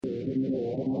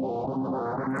Welcome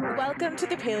to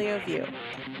the Paleo View.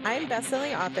 I'm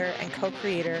bestselling author and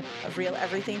co-creator of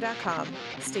RealEverything.com,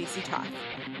 Stacey Toth.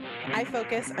 I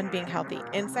focus on being healthy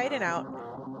inside and out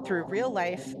through real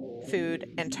life,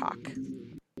 food, and talk.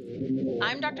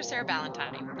 I'm Dr. Sarah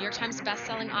Ballantyne, New York Times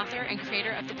bestselling author and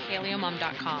creator of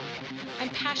thepaleomom.com. I'm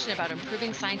passionate about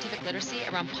improving scientific literacy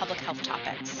around public health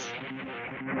topics.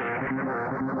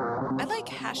 I like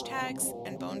hashtags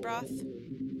and bone broth.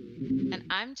 And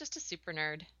I'm just a super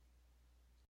nerd.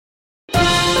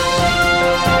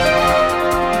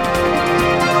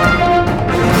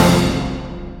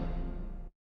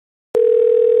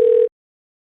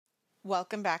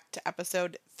 Welcome back to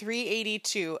episode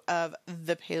 382 of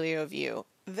The Paleo View.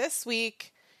 This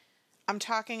week, I'm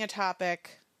talking a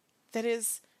topic that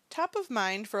is top of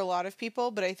mind for a lot of people,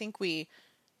 but I think we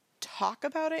talk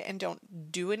about it and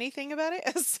don't do anything about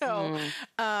it. So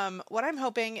what I'm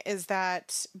hoping is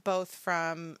that both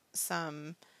from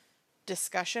some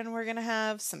discussion we're going to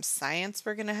have, some science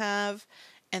we're going to have,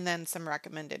 and then some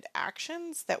recommended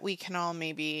actions that we can all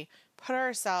maybe put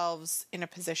ourselves in a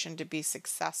position to be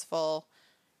successful,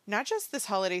 not just this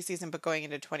holiday season, but going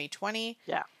into 2020.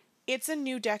 Yeah. It's a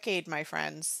new decade, my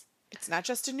friends. It's not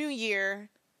just a new year,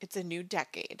 it's a new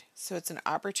decade. So it's an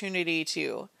opportunity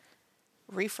to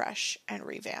refresh and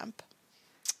revamp.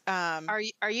 Are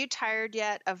you tired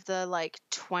yet of the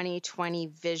 2020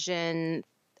 vision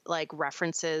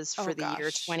references for the year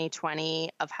 2020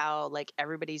 of how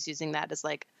everybody's using that as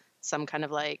some kind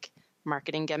of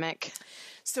marketing gimmick?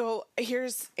 So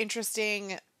here's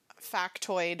interesting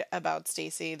factoid about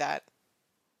Stacey that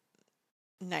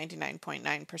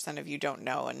 99.9% of you don't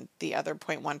know, and the other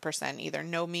 0.1% either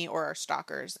know me or are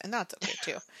stalkers, and that's okay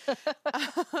too.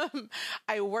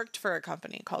 I worked for a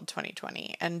company called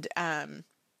 2020, and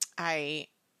I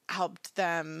helped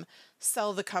them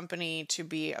sell the company to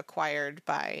be acquired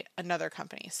by another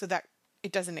company, so that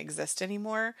it doesn't exist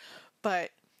anymore,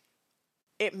 but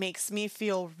it makes me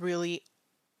feel really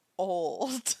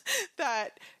old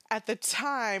that at the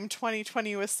time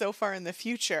 2020 was so far in the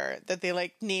future that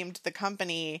they named the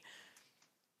company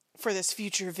for this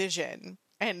future vision,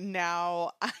 and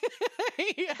now I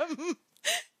am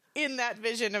in that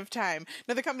vision of time.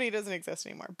 Now the company doesn't exist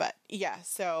anymore, but yeah,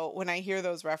 so when I hear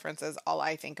those references, all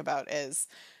I think about is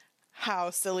how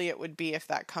silly it would be if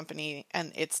that company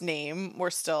and its name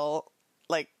were still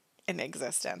in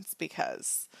existence,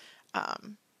 because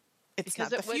it's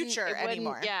not the future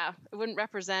anymore. Yeah, it wouldn't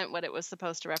represent what it was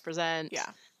supposed to represent.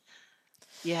 Yeah.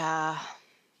 Yeah.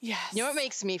 Yes. You know what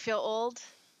makes me feel old?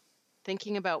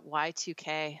 Thinking about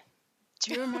Y2K.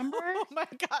 Do you remember? Oh my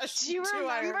gosh. Do you remember?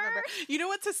 I remember? You know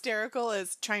what's hysterical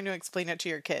is trying to explain it to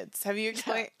your kids. Have you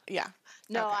explained? Yeah.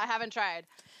 No, Okay. I haven't tried.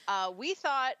 We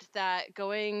thought that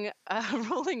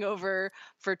rolling over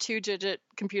for 2-digit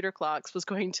computer clocks was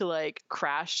going to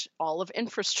crash all of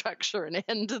infrastructure and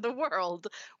end the world.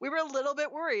 We were a little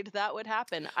bit worried that would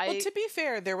happen. Well, to be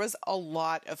fair, there was a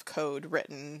lot of code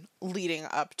written leading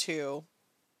up to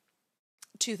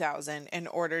 2000 in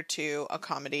order to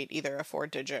accommodate either a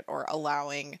 4-digit or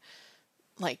allowing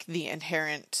the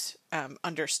inherent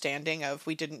understanding of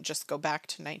we didn't just go back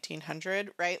to 1900,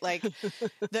 right?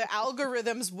 The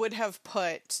algorithms would have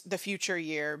put the future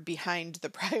year behind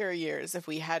the prior years if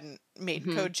we hadn't made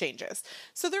code changes.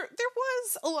 So there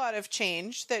was a lot of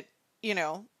change that,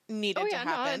 needed to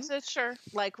happen. No, it's sure.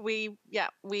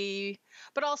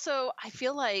 But also I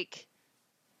feel like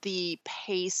the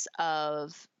pace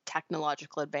of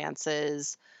technological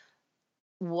advances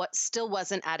still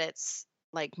wasn't at its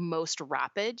most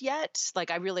rapid yet.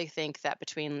 I really think that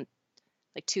between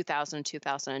 2000 and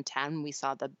 2010, we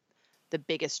saw the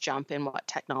biggest jump in what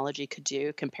technology could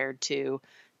do compared to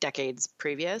decades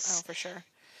previous. Oh, for sure.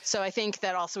 So I think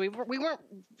that also we weren't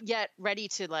yet ready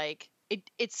to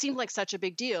it seemed like such a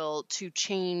big deal to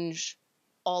change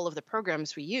all of the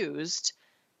programs we used,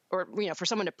 or for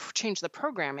someone to change the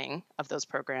programming of those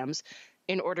programs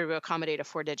in order to accommodate a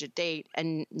 4-digit date.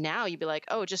 And now you'd be like,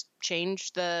 oh, just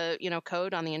change the,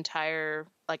 code on the entire,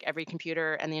 every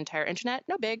computer and the entire internet.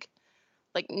 No big.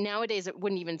 Nowadays, it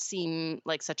wouldn't even seem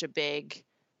like such a big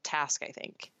task, I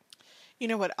think. You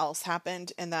know what else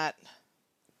happened in that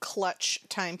clutch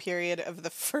time period of the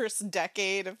first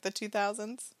decade of the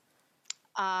 2000s?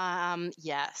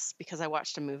 Yes, because I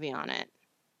watched a movie on it.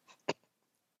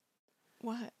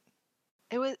 What?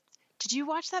 Did you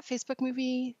watch that Facebook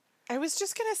movie? I was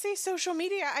just going to say social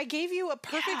media. I gave you a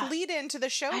perfect lead into the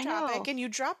show topic and you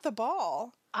dropped the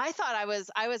ball. I thought I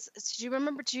was, do you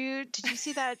remember, did you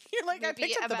see that? You're like, I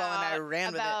picked up the ball and I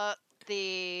ran with it.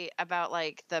 About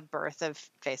the birth of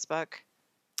Facebook.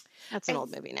 That's an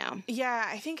old movie now. Yeah,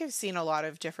 I think I've seen a lot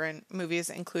of different movies,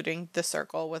 including The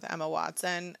Circle with Emma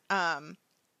Watson,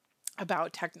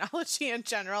 about technology in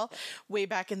general. Way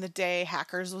back in the day,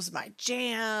 Hackers was my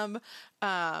jam.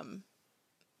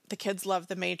 The kids love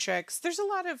The Matrix. There's a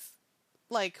lot of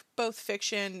like both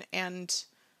fiction and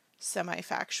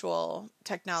semi-factual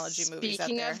technology movies out there.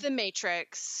 Speaking of The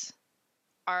Matrix,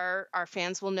 our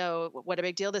fans will know what a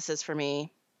big deal this is for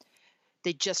me.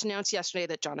 They just announced yesterday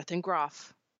that Jonathan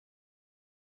Groff,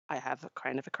 I have a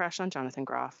kind of a crush on Jonathan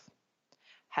Groff,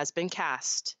 has been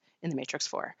cast in The Matrix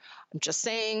 4. I'm just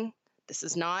saying, this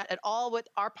is not at all what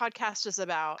our podcast is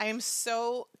about. I am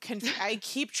so confused. I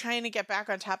keep trying to get back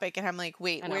on topic, and I'm like,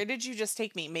 wait, where did you just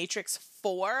take me? Matrix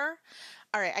 4?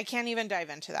 All right, I can't even dive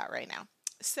into that right now.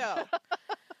 So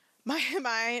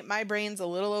my brain's a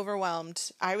little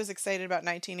overwhelmed. I was excited about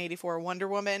 1984 Wonder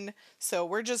Woman, so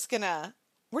we're just gonna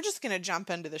jump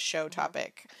into the show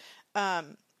topic,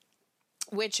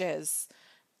 which is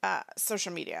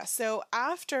social media. So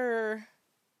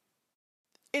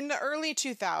in the early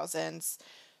 2000s,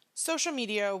 social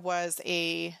media was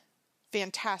a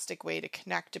fantastic way to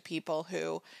connect to people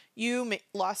who you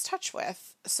lost touch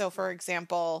with. So, for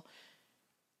example,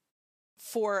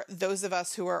 for those of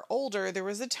us who are older, there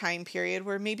was a time period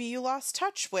where maybe you lost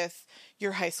touch with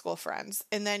your high school friends,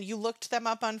 and then you looked them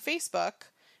up on Facebook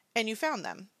and you found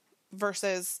them,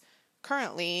 versus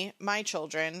currently my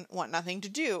children want nothing to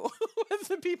do with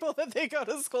the people that they go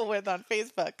to school with on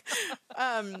Facebook.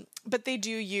 But they do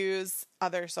use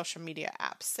other social media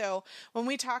apps. So when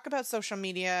we talk about social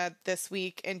media this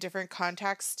week in different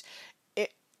contexts,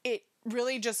 it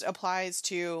really just applies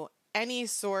to any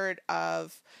sort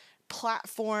of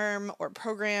platform or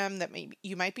program that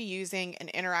you might be using and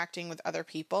interacting with other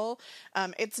people.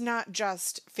 It's not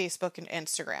just Facebook and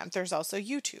Instagram. There's also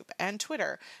YouTube and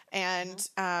Twitter and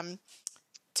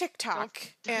TikTok.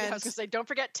 I was going to say, don't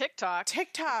forget TikTok.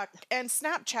 TikTok and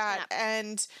Snapchat.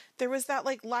 And there was that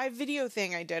like live video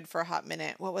thing I did for a hot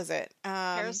minute. What was it?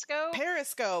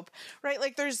 Periscope. Right?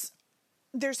 Like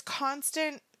there's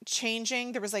constant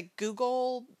changing. There was like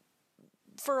Google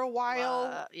for a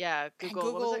while.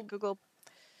 Google. What was it? Google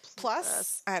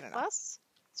Plus? I don't know. Plus?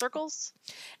 Circles?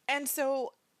 And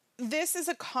so this is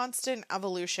a constant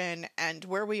evolution, and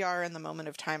where we are in the moment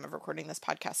of time of recording this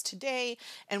podcast today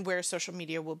and where social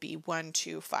media will be 1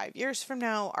 to 5 years from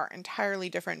now are entirely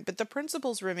different, but the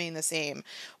principles remain the same,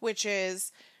 which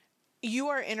is you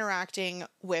are interacting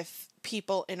with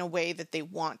people in a way that they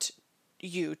want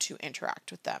you to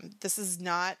interact with them. This is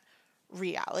not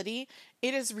reality.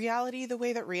 It is reality the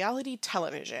way that reality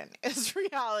television is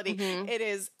reality. Mm-hmm. It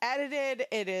is edited,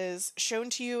 it is shown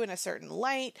to you in a certain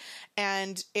light,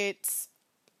 and it's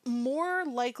more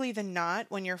likely than not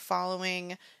when you're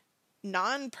following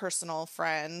non-personal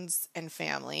friends and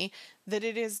family that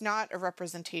it is not a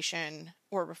representation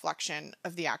or reflection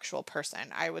of the actual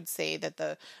person. I would say that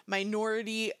the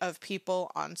minority of people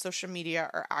on social media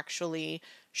are actually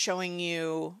showing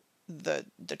you the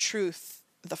truth,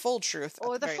 the full truth,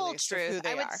 or the full least, truth. Of who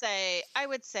they are. I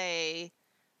would say,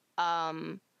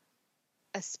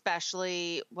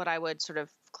 especially what I would sort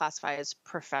of classify as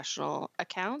professional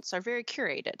accounts are very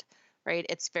curated, right?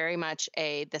 It's very much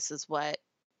this is what,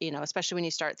 especially when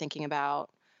you start thinking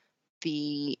about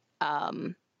the,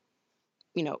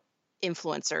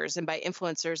 influencers. And by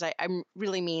influencers, I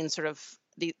really mean sort of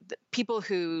the people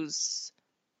whose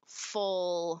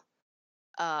full,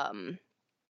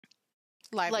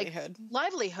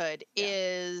 livelihood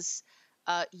is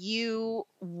you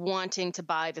wanting to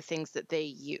buy the things that they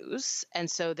use, and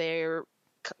so they're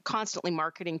constantly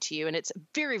marketing to you, and it's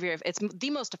very, very, it's the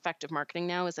most effective marketing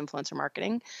now is influencer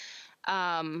marketing.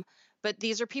 But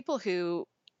these are people who,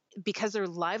 because their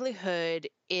livelihood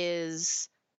is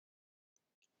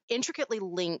intricately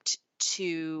linked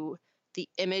to the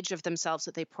image of themselves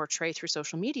that they portray through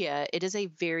social media, it is a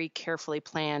very carefully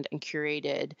planned and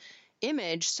curated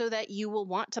image so that you will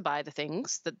want to buy the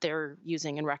things that they're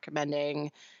using and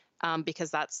recommending, because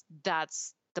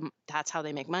that's how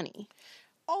they make money.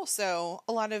 Also,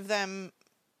 a lot of them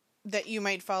that you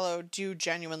might follow do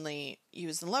genuinely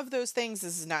use and love those things.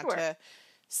 This is not to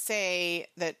say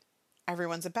that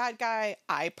everyone's a bad guy.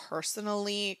 I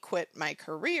personally quit my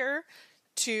career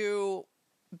to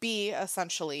be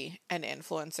essentially an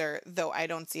influencer, though I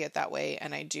don't see it that way,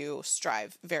 and I do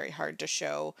strive very hard to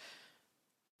show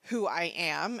who I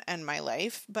am and my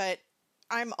life, but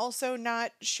I'm also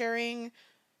not sharing,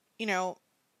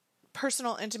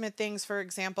 personal, intimate things, for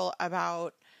example,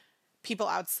 about people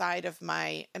outside of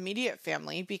my immediate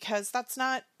family because that's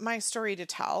not my story to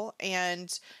tell.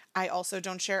 And I also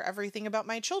don't share everything about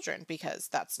my children because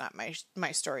that's not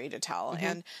my story to tell. Mm-hmm.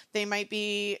 And they might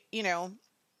be,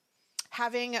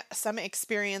 having some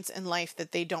experience in life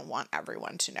that they don't want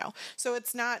everyone to know. So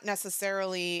it's not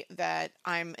necessarily that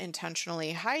I'm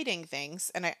intentionally hiding things.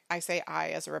 And I say I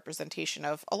as a representation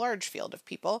of a large field of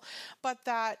people, but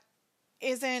that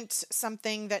isn't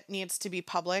something that needs to be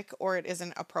public, or it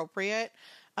isn't appropriate,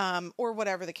 or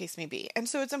whatever the case may be. And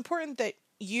so it's important that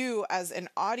you as an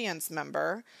audience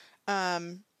member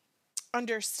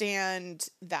understand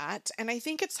that. And I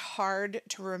think it's hard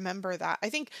to remember that. I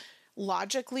think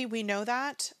logically we know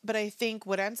that, but I think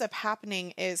what ends up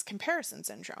happening is comparison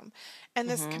syndrome. And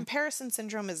this comparison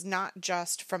syndrome is not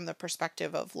just from the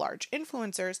perspective of large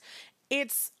influencers,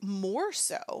 it's more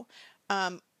so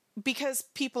because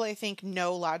people, I think,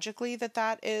 know logically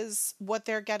that is what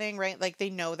they're getting, right? Like they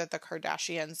know that the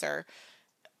Kardashians are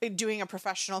doing a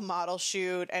professional model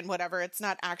shoot and whatever. It's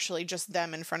not actually just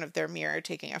them in front of their mirror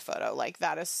taking a photo. Like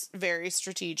that is very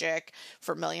strategic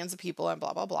for millions of people and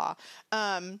blah, blah, blah.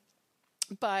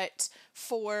 But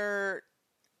for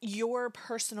your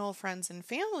personal friends and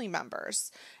family members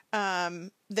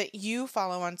that you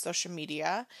follow on social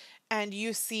media, and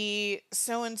you see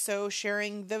so-and-so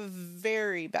sharing the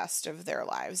very best of their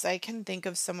lives. I can think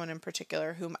of someone in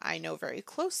particular whom I know very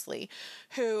closely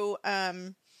who,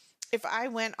 if I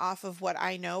went off of what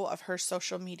I know of her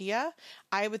social media,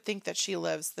 I would think that she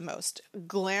lives the most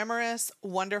glamorous,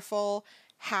 wonderful,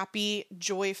 happy,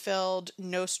 joy-filled,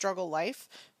 no struggle life.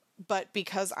 But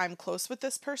because I'm close with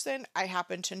this person, I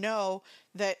happen to know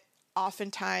that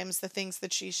oftentimes the things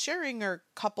that she's sharing are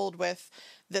coupled with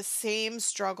the same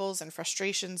struggles and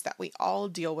frustrations that we all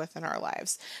deal with in our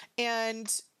lives.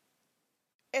 And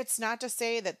it's not to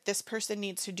say that this person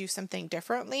needs to do something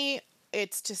differently.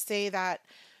 It's to say that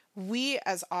we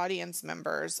as audience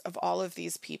members of all of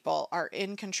these people are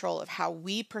in control of how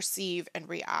we perceive and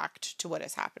react to what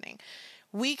is happening.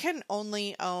 We can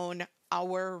only own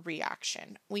our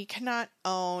reaction. We cannot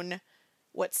own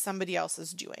what somebody else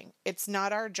is doing. It's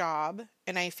not our job,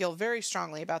 and I feel very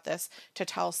strongly about this, to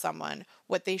tell someone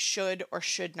what they should or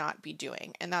should not be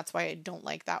doing. And that's why I don't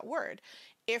like that word.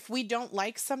 If we don't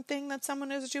like something that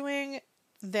someone is doing,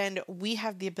 then we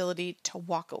have the ability to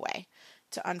walk away,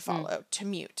 to unfollow, to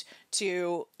mute,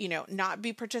 to, not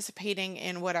be participating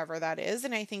in whatever that is.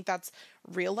 And I think that's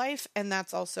real life, and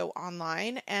that's also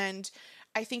online. And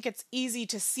I think it's easy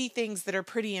to see things that are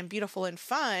pretty and beautiful and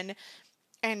fun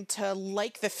and to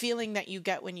like the feeling that you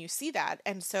get when you see that.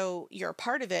 And so you're a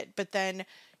part of it, but then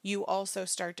you also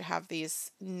start to have these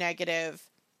negative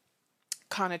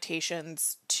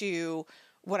connotations to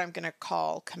what I'm going to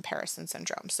call comparison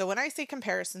syndrome. So when I say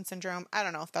comparison syndrome, I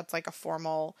don't know if that's like a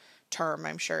formal term,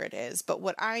 I'm sure it is. But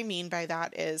what I mean by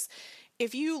that is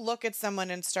if you look at someone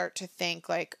and start to think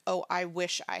like, oh, I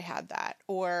wish I had that,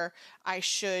 or I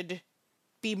should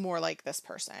be more like this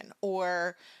person,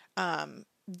 or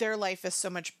their life is so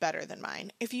much better than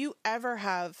mine. If you ever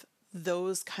have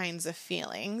those kinds of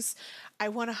feelings, I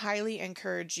want to highly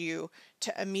encourage you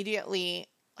to immediately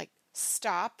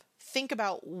stop, think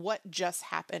about what just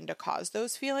happened to cause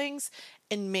those feelings,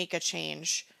 and make a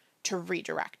change to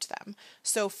redirect them.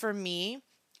 So for me,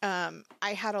 I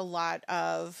had a lot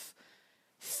of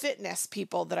fitness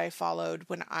people that I followed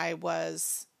when I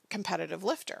was competitive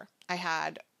lifter. I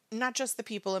had not just the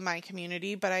people in my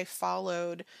community, but I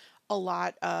followed a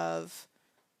lot of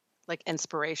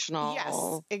inspirational.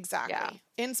 Yes, exactly.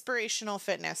 Yeah. Inspirational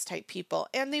fitness type people.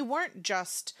 And they weren't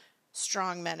just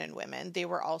strong men and women. They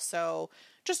were also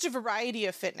just a variety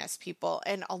of fitness people.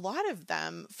 And a lot of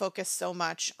them focused so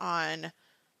much on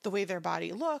the way their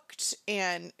body looked.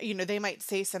 And, they might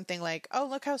say something like, oh,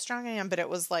 look how strong I am. But it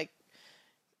was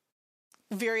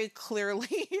very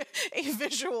clearly a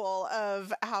visual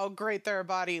of how great their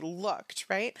body looked.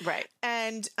 Right. Right.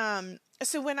 And,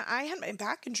 so when I had my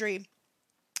back injury,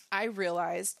 I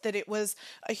realized that it was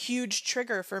a huge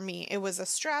trigger for me. It was a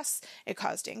stress. It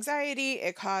caused anxiety.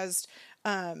 It caused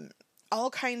all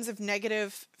kinds of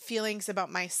negative feelings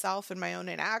about myself and my own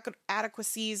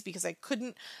inadequacies because I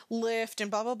couldn't lift and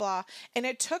blah, blah, blah. And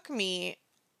it took me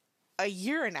a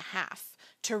year and a half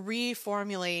to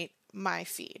reformulate my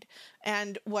feed.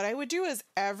 And what I would do is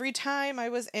every time I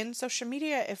was in social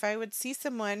media, if I would see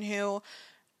someone who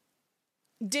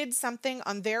did something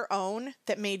on their own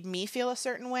that made me feel a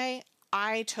certain way,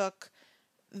 I took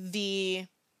the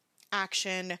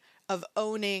action of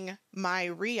owning my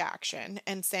reaction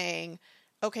and saying,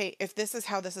 okay, if this is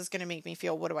how this is going to make me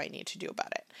feel, what do I need to do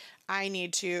about it? I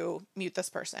need to mute this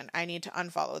person. I need to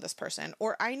unfollow this person,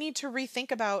 or I need to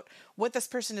rethink about what this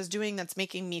person is doing that's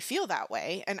making me feel that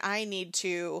way. And I need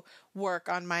to work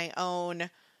on my own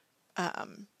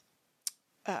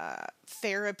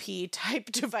therapy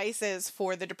type devices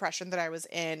for the depression that I was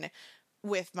in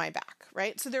with my back,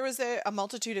 right? So there was a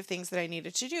multitude of things that I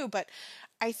needed to do, but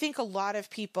I think a lot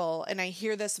of people, and I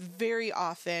hear this very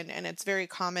often, and it's very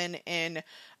common in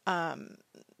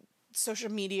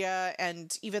social media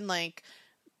and even like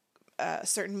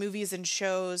certain movies and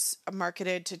shows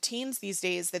marketed to teens these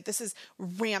days, that this is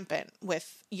rampant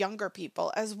with younger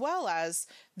people, as well as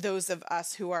those of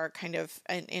us who are kind of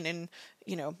in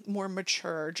more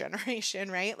mature generation,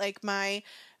 right? Like my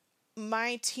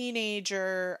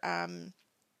teenager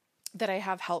that I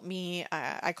have help me,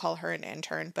 I call her an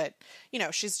intern, but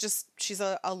she's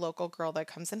a local girl that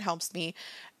comes and helps me.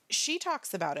 She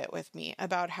talks about it with me,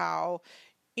 about how,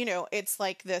 it's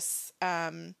like this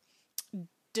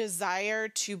desire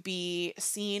to be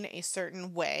seen a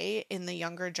certain way in the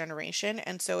younger generation.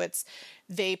 And so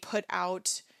they put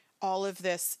out all of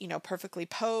this, perfectly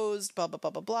posed, blah, blah, blah,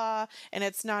 blah, blah. And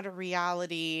it's not a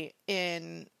reality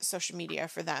in social media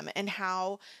for them and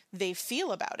how they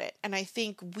feel about it. And I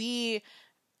think we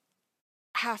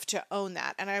have to own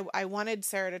that. And I wanted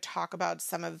Sarah to talk about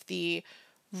some of the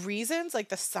reasons, like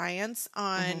the science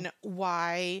on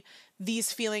why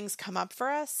these feelings come up for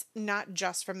us, not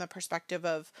just from the perspective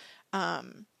of,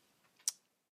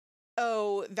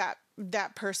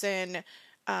 that person,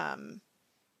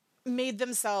 made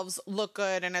themselves look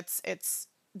good and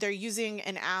they're using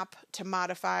an app to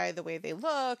modify the way they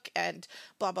look and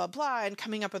blah, blah, blah, and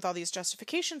coming up with all these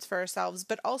justifications for ourselves.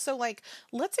 But also, like,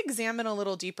 let's examine a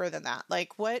little deeper than that.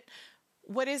 Like, what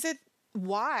is it?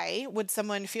 Why would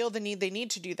someone feel the need they need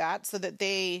to do that so that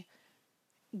they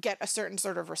get a certain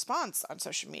sort of response on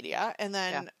social media? And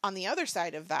then on the other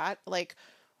side of that, like,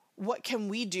 what can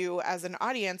we do as an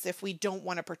audience if we don't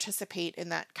want to participate in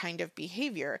that kind of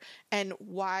behavior? And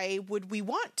why would we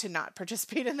want to not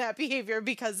participate in that behavior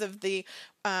because of the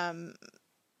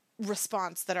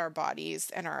response that our bodies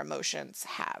and our emotions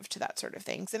have to that sort of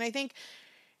things? And I think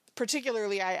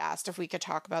particularly I asked if we could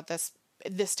talk about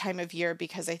this time of year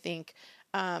because I think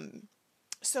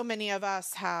so many of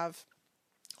us have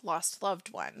lost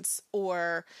loved ones,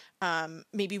 or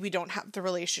maybe we don't have the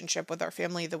relationship with our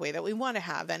family the way that we want to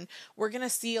have. And we're going to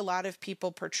see a lot of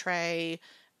people portray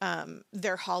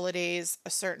their holidays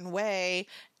a certain way.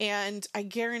 And I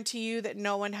guarantee you that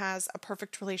no one has a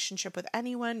perfect relationship with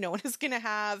anyone. No one is going to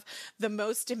have the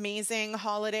most amazing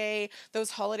holiday, those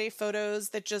holiday photos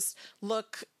that just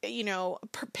look,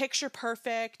 picture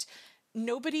perfect.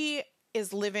 Nobody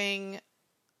is living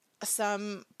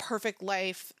some perfect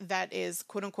life that is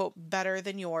quote unquote better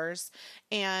than yours.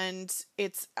 And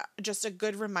it's just a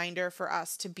good reminder for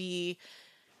us to be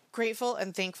grateful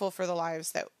and thankful for the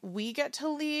lives that we get to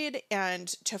lead and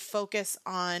to focus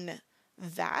on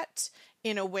that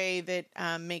in a way that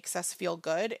makes us feel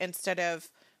good instead of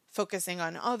focusing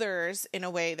on others in a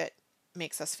way that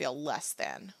makes us feel less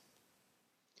than.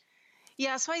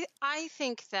 Yeah. So I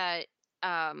think that,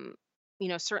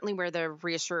 certainly where the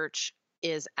research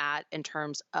is at in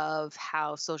terms of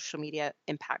how social media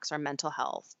impacts our mental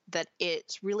health, that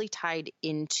it's really tied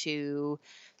into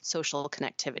social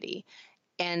connectivity.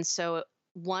 And so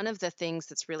one of the things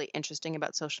that's really interesting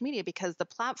about social media, because the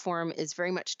platform is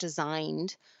very much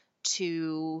designed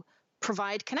to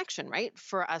provide connection, right?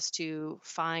 For us to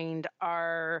find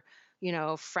our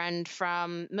friend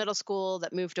from middle school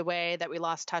that moved away that we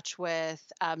lost touch with,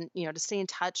 to stay in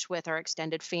touch with our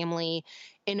extended family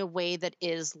in a way that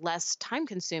is less time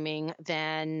consuming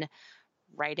than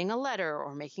writing a letter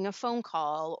or making a phone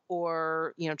call,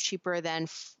 or, cheaper than,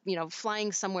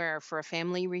 flying somewhere for a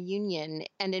family reunion.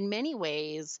 And in many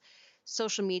ways,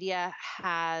 social media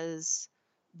has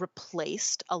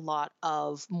replaced a lot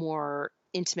of more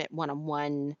intimate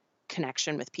one-on-one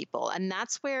connection with people. And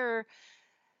that's where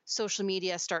social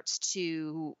media starts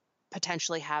to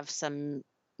potentially have some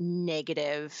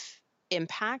negative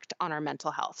impact on our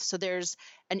mental health. So there's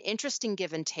an interesting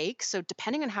give and take. So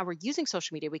depending on how we're using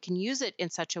social media, we can use it in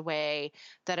such a way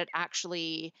that it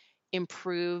actually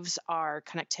improves our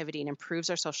connectivity and improves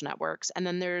our social networks. And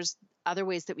then there's other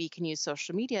ways that we can use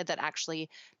social media that actually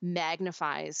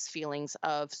magnifies feelings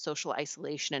of social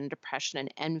isolation and depression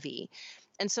and envy.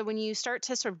 And so when you start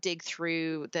to sort of dig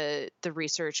through the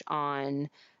research on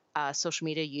social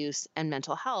media use and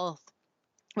mental health,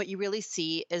 what you really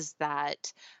see is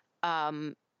that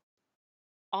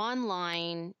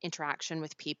online interaction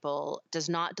with people does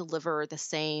not deliver the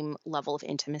same level of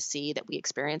intimacy that we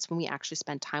experience when we actually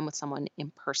spend time with someone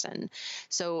in person.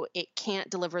 So it can't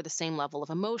deliver the same level of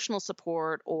emotional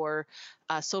support or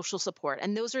social support.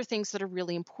 And those are things that are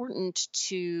really important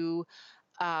to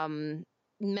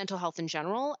mental health in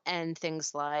general and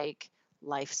things like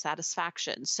life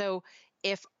satisfaction. So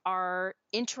if our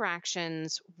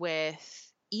interactions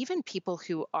with even people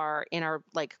who are in our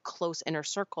like close inner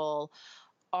circle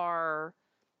are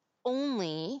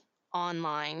only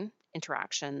online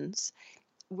interactions,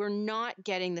 we're not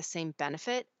getting the same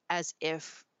benefit as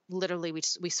if literally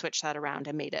we switched that around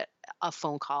and made it a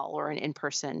phone call or an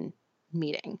in-person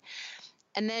meeting.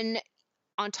 And then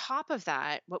on top of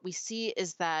that, what we see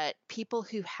is that people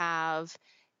who have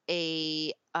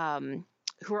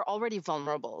who are already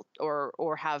vulnerable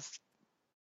or have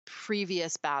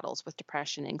previous battles with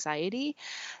depression, anxiety,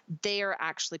 they are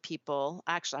actually people,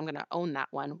 actually, I'm going to own that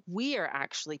one. We are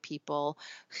actually people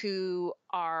who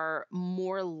are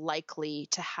more likely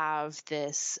to have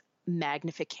this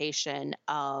magnification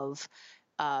of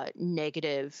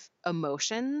negative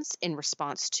emotions in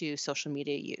response to social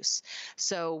media use.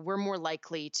 So we're more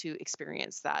likely to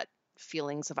experience that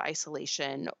feelings of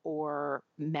isolation or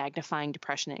magnifying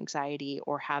depression and anxiety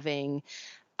or having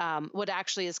what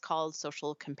actually is called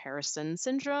social comparison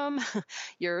syndrome.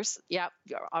 Yours, yep,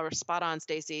 you're spot on,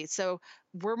 Stacey. So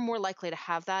we're more likely to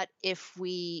have that if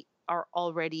we are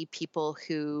already people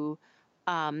who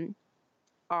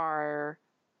are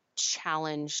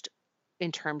challenged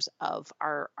in terms of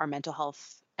our mental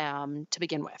health to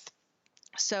begin with.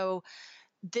 So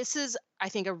this is, I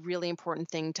think, a really important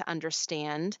thing to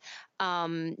understand.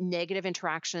 Negative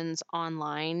interactions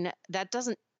online,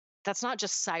 that's not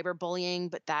just cyberbullying,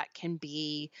 but that can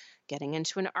be getting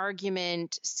into an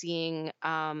argument, seeing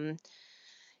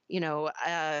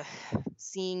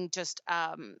just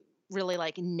really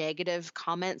like negative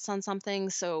comments on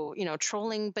something. So,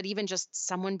 trolling, but even just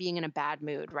someone being in a bad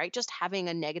mood, right? Just having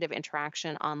a negative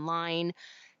interaction online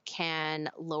can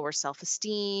lower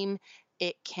self-esteem.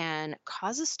 It can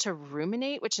cause us to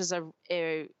ruminate, which is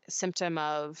a symptom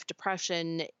of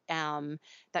depression.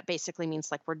 That basically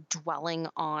means like we're dwelling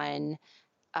on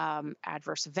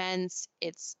adverse events.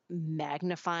 It's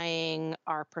magnifying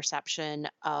our perception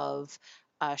of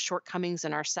shortcomings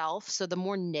in ourself. So the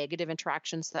more negative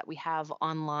interactions that we have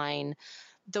online,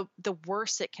 the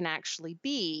worse it can actually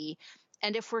be.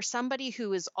 And if we're somebody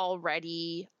who is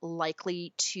already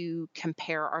likely to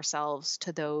compare ourselves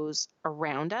to those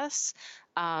around us,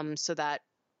 so that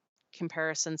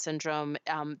comparison syndrome,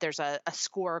 there's a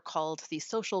score called the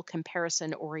social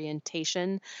comparison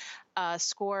orientation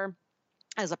score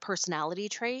as a personality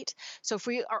trait. So if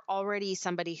we are already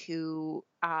somebody who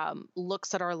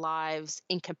looks at our lives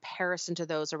in comparison to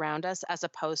those around us, as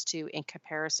opposed to in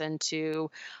comparison to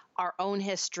our own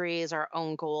histories, our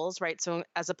own goals, right? So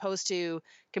as opposed to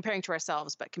comparing to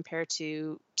ourselves, but compared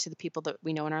to the people that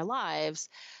we know in our lives,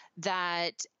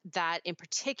 that in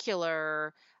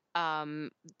particular,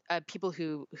 people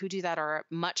who do that are at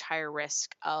much higher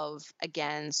risk of,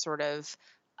 again, sort of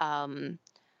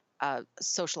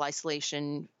social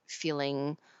isolation,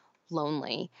 feeling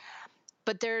lonely.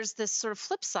 But there's this sort of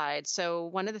flip side. So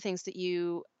one of the things that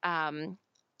you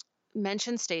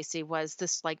mentioned, Stacey, was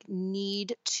this like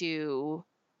need to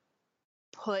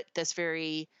put this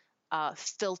very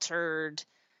filtered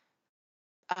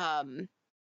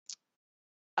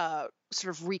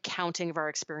sort of recounting of our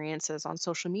experiences on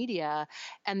social media.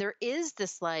 And there is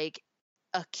this like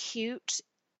acute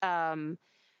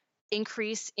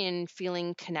increase in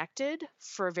feeling connected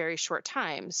for a very short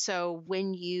time. So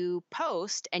when you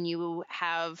post and you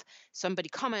have somebody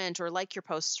comment or like your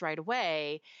posts right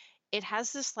away, it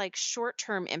has this like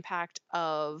short-term impact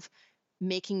of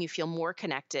making you feel more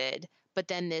connected. But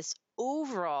then this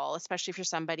overall, especially if you're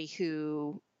somebody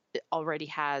who already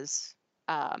has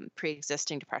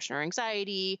pre-existing depression or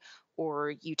anxiety,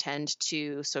 or you tend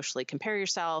to socially compare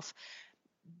yourself,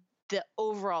 the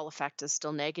overall effect is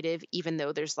still negative, even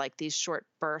though there's like these short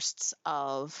bursts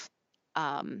of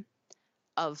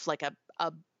like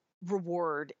a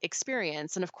reward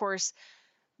experience. And of course,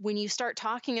 when you start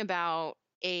talking about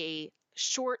a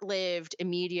short-lived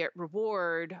immediate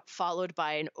reward followed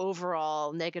by an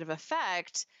overall negative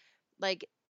effect, like,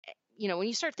 when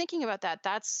you start thinking about that,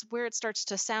 that's where it starts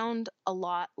to sound a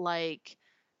lot like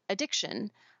addiction.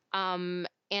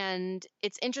 And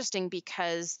it's interesting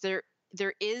because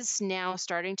there is now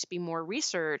starting to be more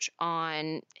research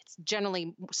on, it's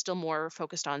generally still more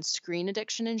focused on screen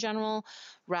addiction in general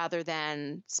rather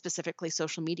than specifically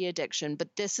social media addiction.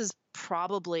 But this is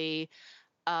probably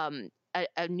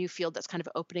a new field that's kind of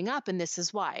opening up. And this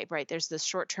is why, right? There's this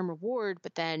short-term reward,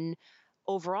 but then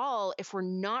overall, if we're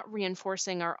not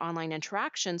reinforcing our online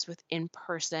interactions with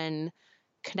in-person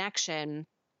connection,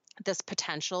 this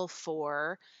potential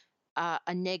for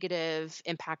a negative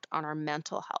impact on our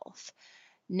mental health.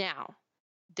 Now,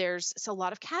 there's a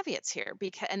lot of caveats here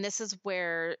and this is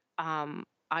where I'm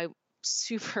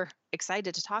super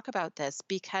excited to talk about this,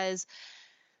 because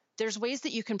there's ways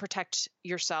that you can protect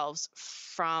yourselves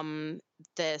from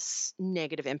this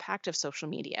negative impact of social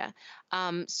media.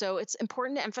 So it's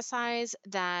important to emphasize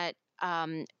that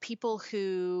people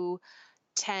who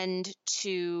tend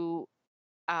to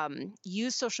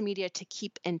use social media to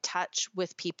keep in touch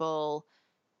with people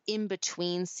in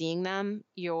between seeing them,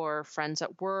 your friends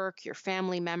at work, your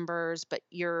family members, but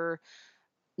you're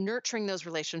nurturing those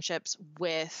relationships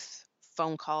with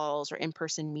phone calls or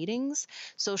in-person meetings,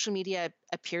 social media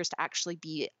appears to actually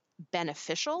be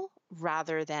beneficial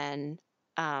rather than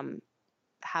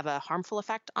have a harmful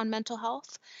effect on mental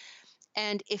health.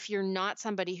 And if you're not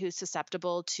somebody who's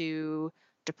susceptible to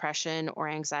depression or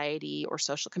anxiety or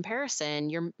social comparison,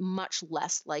 you're much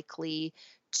less likely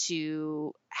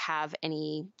to have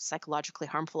any psychologically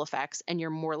harmful effects, and you're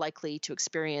more likely to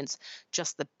experience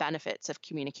just the benefits of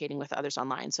communicating with others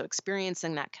online. So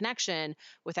experiencing that connection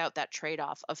without that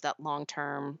trade-off of that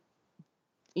long-term,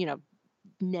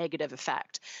 negative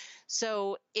effect.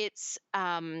 So it's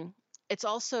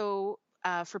also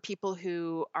for people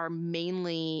who are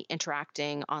mainly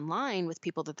interacting online with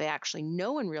people that they actually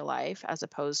know in real life, as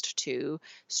opposed to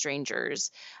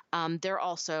strangers, they're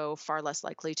also far less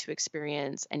likely to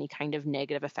experience any kind of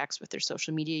negative effects with their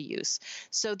social media use.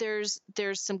 So there's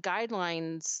some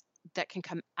guidelines that can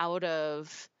come out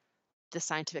of the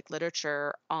scientific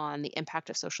literature on the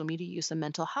impact of social media use on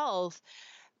mental health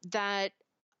that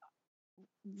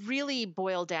really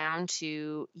boil down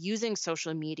to using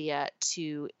social media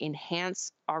to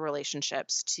enhance our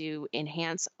relationships, to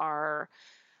enhance our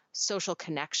social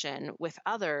connection with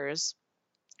others.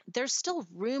 There's still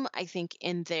room, I think,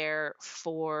 in there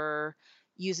for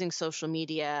using social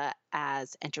media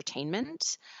as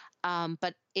entertainment,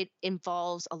 but it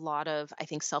involves a lot of, I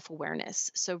think,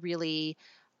 self-awareness. So really,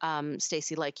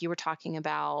 Stacey, like you were talking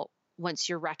about, once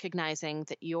you're recognizing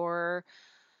that your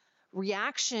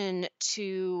reaction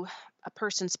to a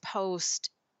person's post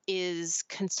is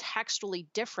contextually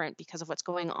different because of what's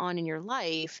going on in your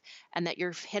life, and that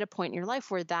you've hit a point in your life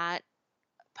where that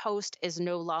post is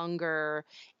no longer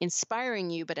inspiring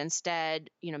you, but instead,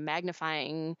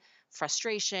 magnifying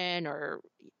frustration or,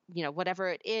 whatever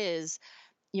it is,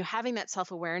 having that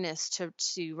self-awareness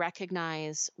to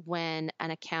recognize when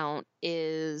an account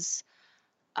is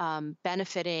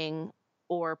benefiting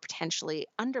or potentially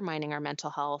undermining our mental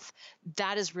health,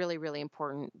 that is really, really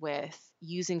important with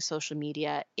using social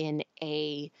media in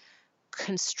a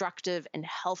constructive and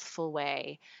healthful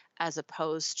way, as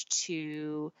opposed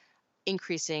to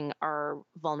increasing our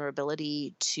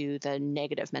vulnerability to the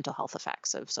negative mental health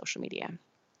effects of social media.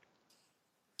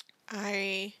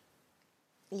 I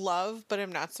love, but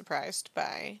I'm not surprised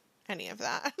by any of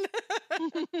that.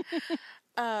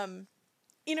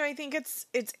 I think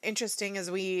it's interesting as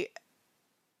we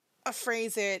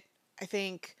phrase it. I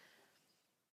think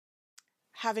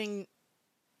having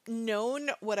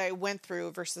known what I went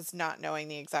through versus not knowing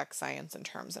the exact science and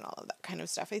terms and all of that kind of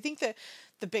stuff, I think that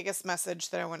the biggest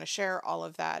message that I want to share all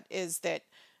of that is that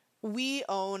we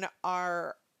own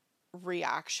our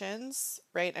reactions,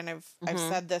 right? And I've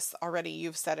said this already,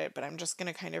 you've said it, but I'm just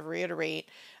going to kind of reiterate.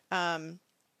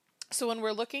 So when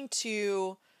we're looking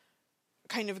to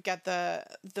kind of get the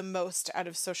most out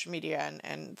of social media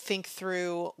and think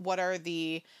through what are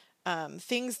the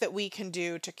things that we can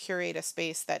do to curate a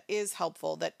space that is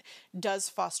helpful, that does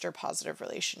foster positive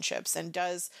relationships and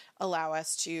does allow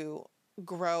us to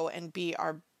grow and be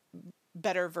our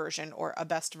better version or a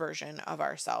best version of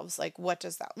ourselves. Like, what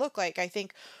does that look like? I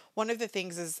think one of the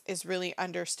things is really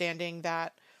understanding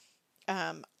that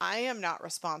I am not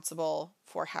responsible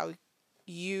for how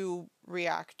you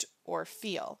react or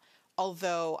feel,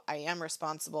 although I am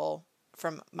responsible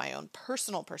from my own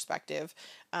personal perspective.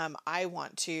 I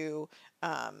want to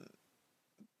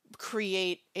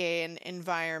create an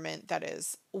environment that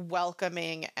is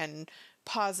welcoming and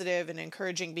positive and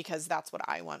encouraging, because that's what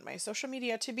I want my social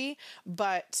media to be.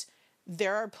 But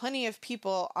there are plenty of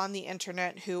people on the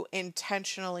internet who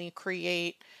intentionally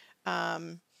create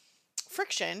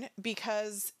friction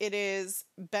because it is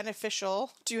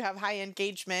beneficial to have high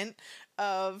engagement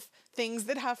of things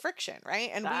that have friction, right?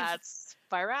 And that's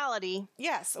virality.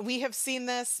 Yes, we have seen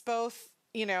this both,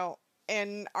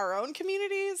 in our own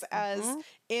communities as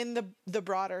in the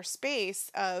broader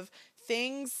space of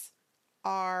things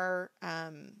are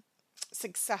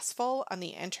successful on the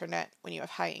internet when you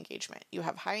have high engagement. You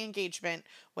have high engagement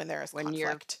when there is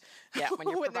conflict. When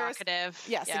you're provocative.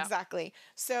 Yes, exactly.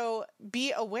 So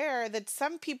be aware that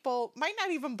some people might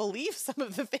not even believe some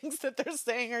of the things that they're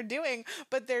saying or doing,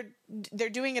 but they're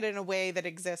doing it in a way that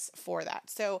exists for that.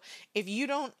 So if you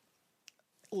don't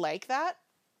like that,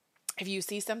 if you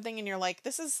see something and you're like,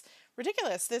 this is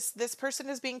ridiculous, this person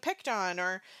is being picked on,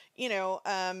 or,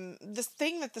 this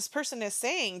thing that this person is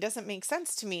saying doesn't make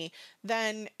sense to me,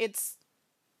 then it's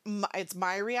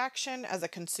my reaction as a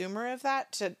consumer of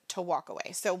that to walk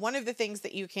away. So one of the things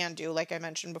that you can do, like I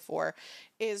mentioned before,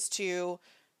 is to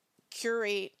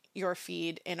curate your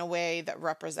feed in a way that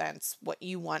represents what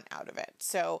you want out of it.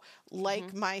 So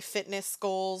like my fitness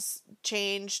goals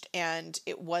changed and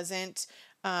it wasn't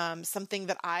something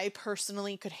that I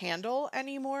personally could handle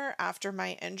anymore after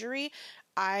my injury,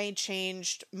 I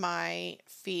changed my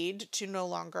feed to no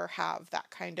longer have that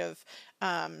kind of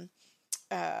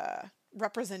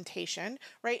representation,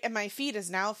 right? And my feed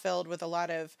is now filled with a lot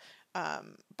of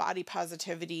body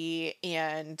positivity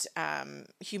and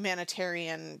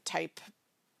humanitarian type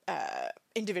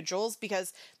individuals,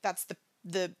 because that's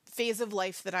the phase of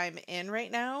life that I'm in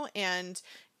right now, and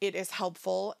it is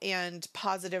helpful and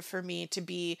positive for me to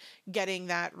be getting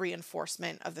that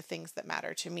reinforcement of the things that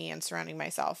matter to me and surrounding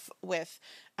myself with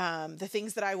the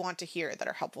things that I want to hear that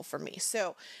are helpful for me.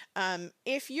 So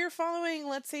if you're following,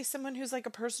 let's say, someone who's like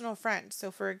a personal friend.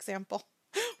 So for example,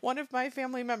 one of my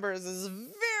family members is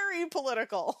very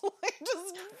political, like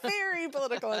just very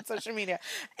political on social media.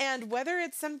 And whether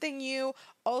it's something you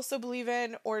also believe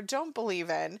in or don't believe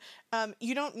in,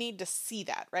 you don't need to see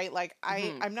that, right? Like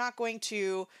I'm not going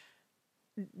to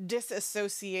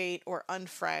disassociate or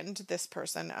unfriend this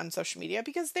person on social media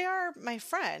because they are my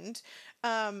friend.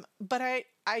 But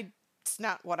it's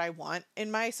not what I want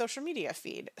in my social media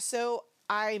feed. So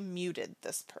I muted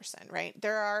this person, right?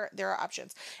 There are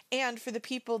options. And for the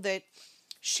people that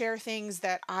share things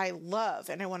that I love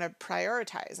and I want to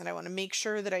prioritize and I want to make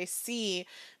sure that I see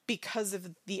because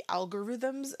of the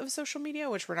algorithms of social media,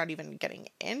 which we're not even getting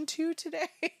into today.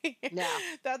 Yeah.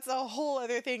 That's a whole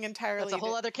other thing entirely. That's a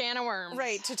whole other can of worms.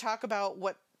 Right. To talk about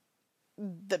what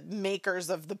the makers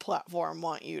of the platform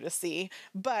want you to see.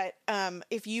 But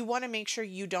if you want to make sure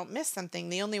you don't miss something,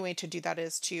 the only way to do that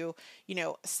is to,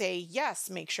 say, yes,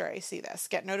 make sure I see this,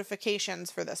 get notifications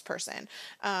for this person.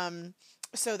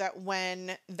 So that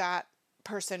when that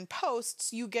person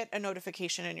posts, you get a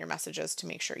notification in your messages to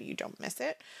make sure you don't miss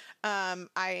it.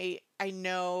 I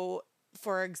know,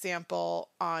 for example,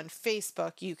 on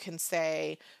Facebook, you can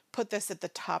say, put this at the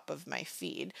top of my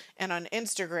feed. And on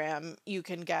Instagram, you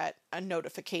can get a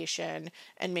notification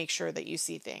and make sure that you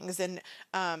see things. And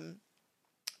I'm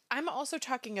also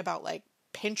talking about like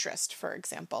Pinterest, for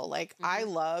example. Like I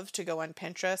love to go on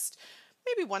Pinterest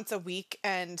maybe once a week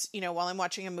and, while I'm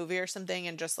watching a movie or something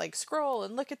and just like scroll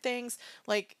and look at things.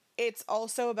 Like it's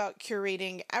also about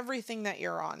curating everything that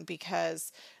you're on,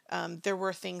 because there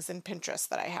were things in Pinterest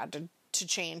that I had to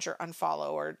change or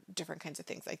unfollow or different kinds of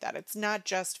things like that. It's not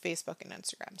just Facebook and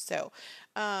Instagram. So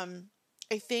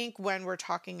I think when we're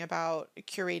talking about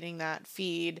curating that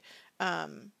feed,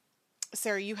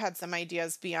 Sarah, you had some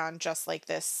ideas beyond just like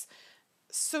this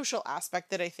social aspect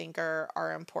that I think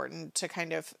are important to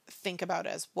kind of think about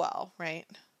as well, right?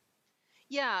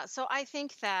 Yeah. So I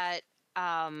think that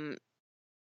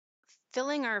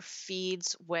filling our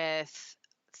feeds with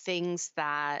things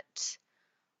that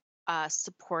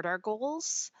support our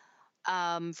goals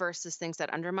versus things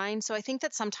that undermine. So I think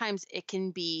that sometimes it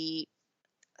can be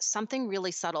something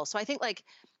really subtle. So I think like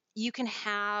you can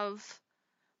have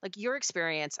like your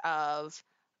experience of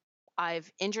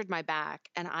I've injured my back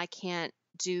and I can't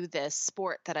do this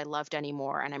sport that I loved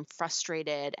anymore, and I'm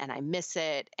frustrated and I miss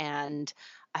it, and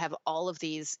I have all of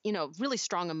these, really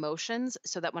strong emotions,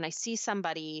 so that when I see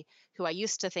somebody who I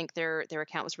used to think their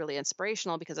account was really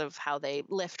inspirational because of how they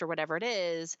lift or whatever it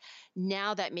is,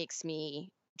 now that makes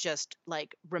me just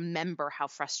like remember how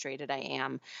frustrated I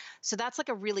am. So that's like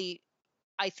a really,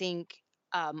 I think,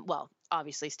 well,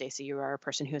 obviously, Stacey, you are a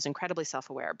person who is incredibly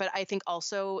self-aware, but I think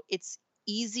also it's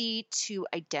easy to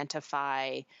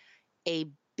identify a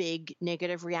big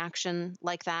negative reaction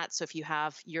like that. So if you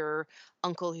have your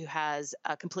uncle who has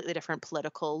a completely different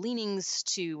political leanings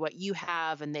to what you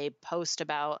have, and they post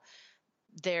about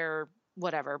their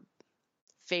whatever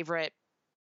favorite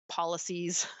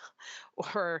policies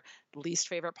or least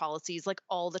favorite policies, like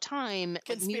all the time,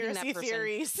 conspiracy like that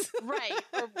theories, right,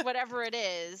 or whatever it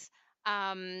is,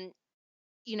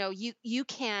 you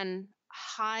can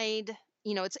hide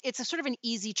it's a sort of an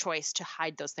easy choice to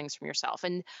hide those things from yourself.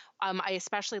 And I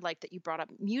especially like that you brought up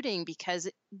muting, because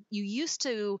you used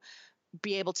to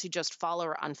be able to just follow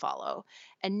or unfollow.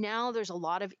 And now there's a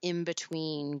lot of in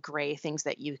between gray things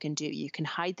that you can do. You can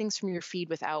hide things from your feed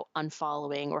without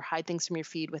unfollowing, or hide things from your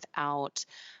feed without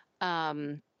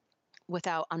unfriending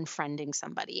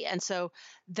somebody. And so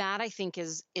that, I think,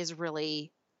 is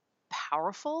really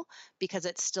powerful, because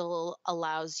it still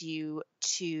allows you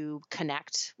to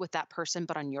connect with that person,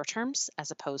 but on your terms,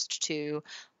 as opposed to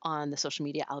on the social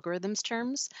media algorithms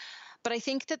terms. But I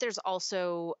think that there's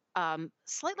also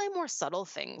slightly more subtle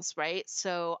things, right?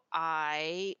 So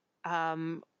I,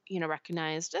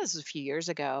 recognized, this was a few years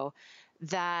ago,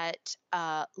 that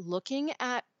looking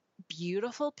at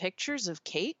beautiful pictures of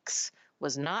cakes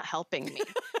was not helping me.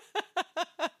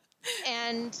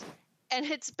 and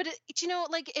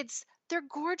they're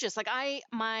gorgeous. Like,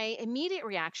 my immediate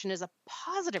reaction is a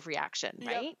positive reaction,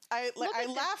 right? Yep. I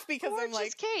laugh because I'm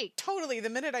like, cake. Totally. The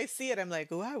minute I see it, I'm like,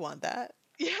 oh, I want that.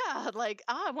 Yeah, like,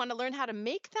 I want to learn how to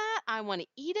make that. I want to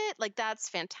eat it. Like, that's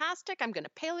fantastic. I'm going to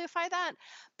paleofy that.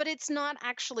 But it's not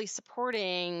actually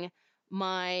supporting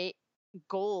my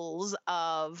goals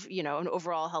of, an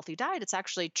overall healthy diet. It's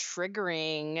actually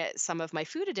triggering some of my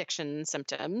food addiction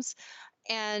symptoms.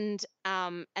 And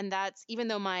that's, even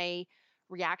though my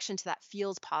reaction to that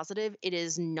feels positive, it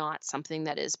is not something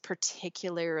that is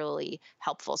particularly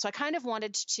helpful. So I kind of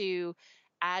wanted to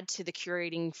add to the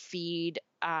curating feed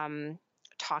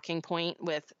talking point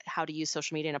with how to use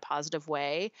social media in a positive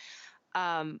way,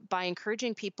 by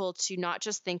encouraging people to not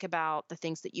just think about the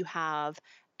things that you have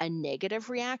a negative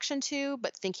reaction to,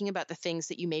 but thinking about the things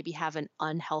that you maybe have an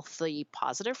unhealthy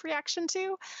positive reaction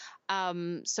to.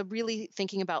 So really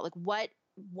thinking about, like, what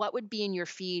would be in your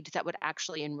feed that would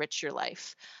actually enrich your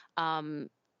life.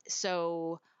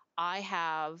 So I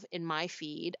have in my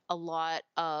feed a lot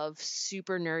of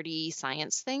super nerdy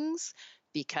science things,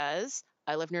 because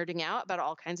I love nerding out about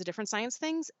all kinds of different science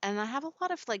things. And I have a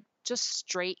lot of, like, just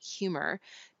straight humor,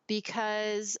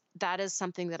 because that is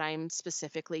something that I'm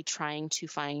specifically trying to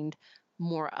find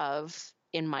more of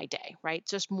in my day, right?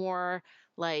 Just more,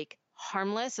 like,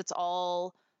 harmless. It's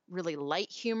all really light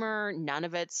humor. None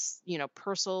of it's,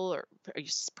 personal or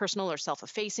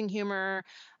self-effacing humor.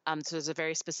 So there's a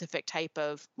very specific type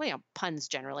of, puns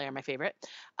generally are my favorite.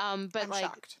 But I'm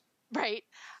shocked. Right.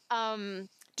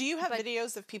 Do you have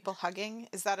videos of people hugging?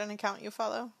 Is that an account you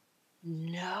follow?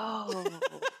 No.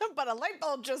 But a light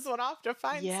bulb just went off to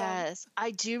find some. Yes.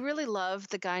 I do really love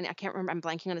the guy. I can't remember. I'm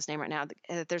blanking on his name right now.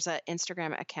 There's an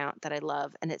Instagram account that I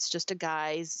love, and it's just a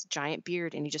guy's giant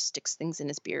beard, and he just sticks things in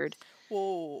his beard.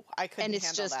 Whoa, I couldn't handle that. And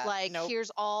it's just like, nope.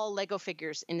 Here's all Lego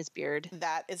figures in his beard.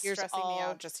 That is stressing me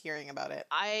out just hearing about it.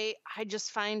 I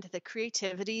just find the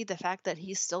creativity, the fact that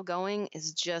he's still going,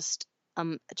 is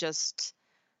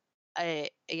I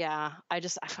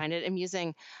find it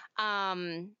amusing.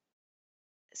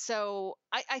 So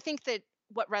I think that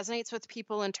what resonates with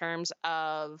people in terms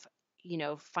of,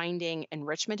 finding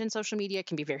enrichment in social media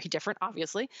can be very different,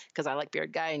 obviously, because I like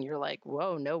Beard Guy and you're like,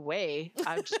 whoa, no way.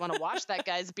 I just want to watch that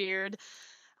guy's beard.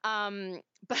 But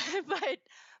I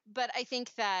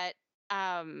think that,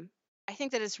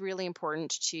 it's really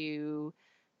important to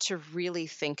really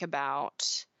think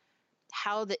about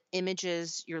how the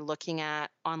images you're looking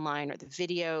at online, or the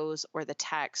videos or the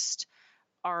text,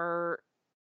 are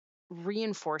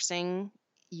reinforcing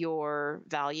your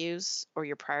values or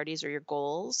your priorities or your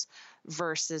goals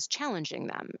versus challenging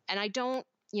them. And I don't,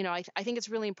 I think it's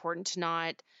really important to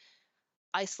not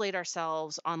isolate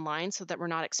ourselves online so that we're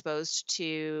not exposed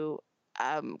to,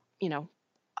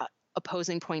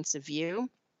 opposing points of view.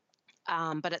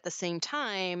 But at the same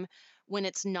time, when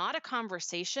it's not a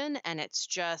conversation and it's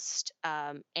just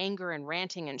anger and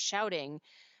ranting and shouting,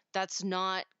 that's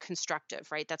not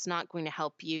constructive, right? That's not going to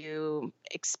help you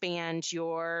expand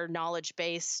your knowledge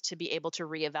base to be able to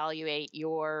reevaluate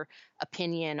your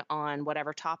opinion on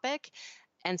whatever topic.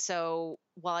 And so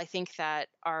while I think that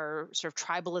our sort of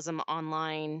tribalism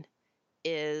online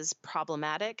is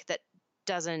problematic, that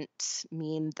doesn't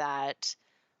mean that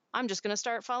I'm just going to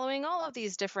start following all of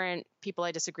these different people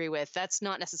I disagree with. That's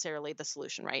not necessarily the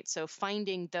solution, right? So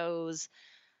finding those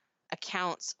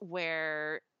accounts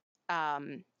where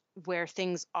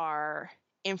things are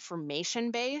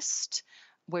information based,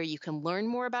 where you can learn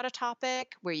more about a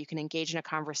topic, where you can engage in a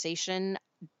conversation,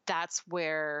 that's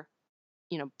where,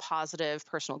 positive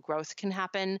personal growth can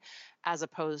happen, as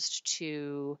opposed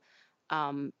to,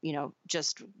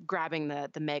 just grabbing the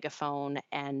megaphone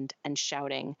and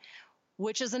shouting,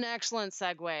 which is an excellent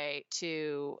segue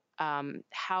to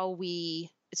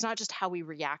it's not just how we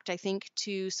react, I think,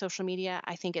 to social media.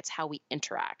 I think it's how we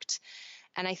interact.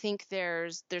 And I think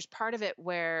there's part of it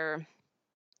where,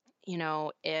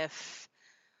 if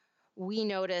we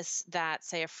notice that,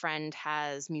 say, a friend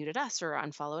has muted us or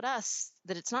unfollowed us,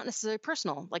 that it's not necessarily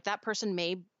personal. Like that person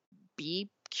may be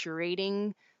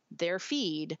curating their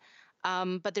feed.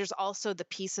 But there's also the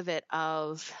piece of it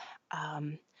of,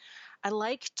 I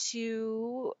like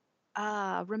to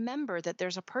remember that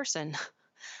there's a person.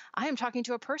 I am talking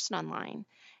to a person online.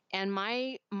 And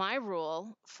my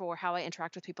rule for how I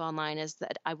interact with people online is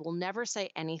that I will never say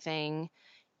anything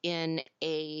in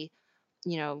a,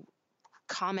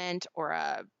 comment or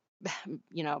a,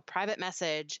 private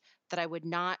message that I would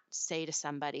not say to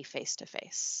somebody face to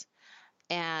face.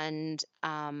 And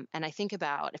I think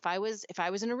about if I was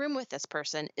in a room with this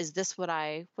person, is this what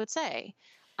I would say?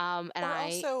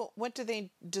 Also, what do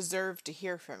they deserve to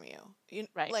hear from you?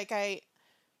 Right. Like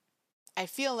I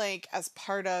feel like as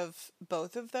part of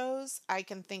both of those, I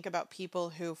can think about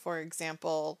people who, for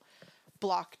example,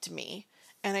 blocked me,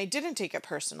 and I didn't take it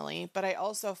personally, but I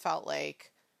also felt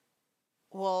like,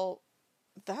 well,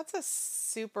 that's a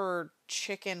super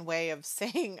chicken way of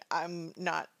saying I'm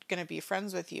not going to be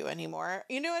friends with you anymore.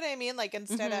 You know what I mean? Like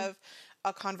instead of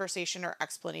a conversation or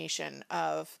explanation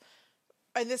of,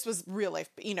 and this was real life,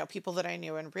 people that I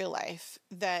knew in real life,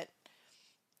 that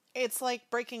it's like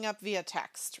breaking up via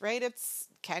text, right?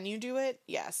 Can you do it?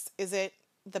 Yes. Is it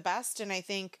the best? And I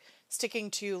think sticking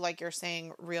to, like you're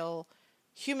saying, real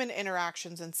human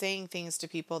interactions and saying things to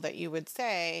people that you would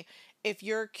say, if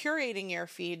you're curating your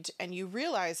feed and you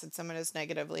realize that someone is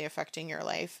negatively affecting your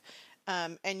life,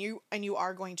 and you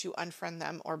are going to unfriend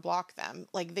them or block them,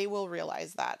 like they will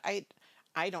realize that.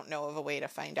 I don't know of a way to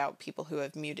find out people who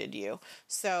have muted you.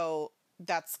 So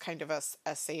that's kind of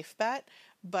a safe bet,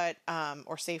 but,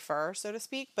 or safer, so to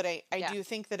speak. But I do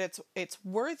think that it's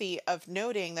worthy of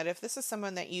noting that if this is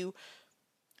someone that you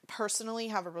personally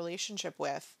have a relationship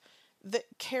with, that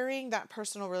carrying that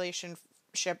personal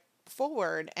relationship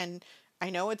forward, and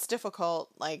I know it's difficult,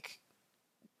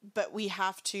 but we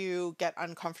have to get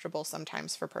uncomfortable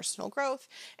sometimes for personal growth,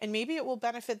 and maybe it will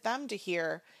benefit them to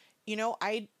hear,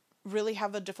 I really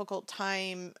have a difficult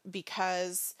time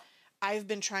because I've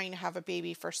been trying to have a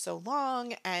baby for so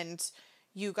long, and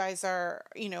you guys are,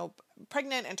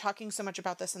 pregnant and talking so much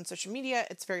about this on social media.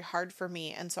 It's very hard for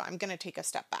me. And so I'm going to take a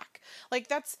step back. Like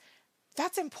that's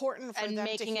important for them to hear.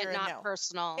 And making it not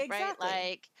personal, exactly. Right?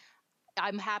 Like,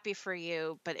 I'm happy for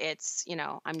you, but it's,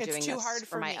 I'm doing too this hard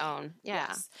for my own. Yeah.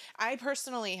 Yes. I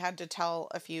personally had to tell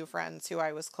a few friends who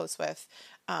I was close with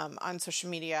on social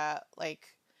media,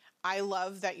 like, I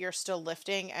love that you're still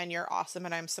lifting and you're awesome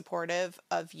and I'm supportive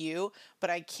of you, but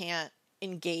I can't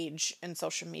engage in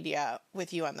social media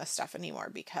with you on this stuff anymore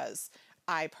because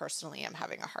I personally am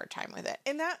having a hard time with it.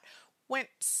 And that went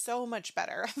so much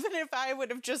better than if I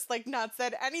would have just not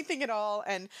said anything at all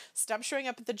and stopped showing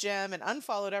up at the gym and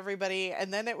unfollowed everybody.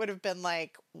 And then it would have been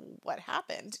like, what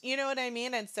happened? You know what I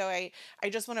mean? And so I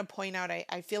just want to point out,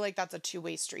 I feel like that's a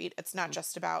two-way street. It's not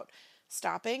just about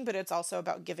stopping, but it's also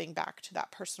about giving back to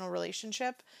that personal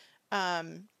relationship.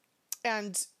 And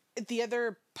the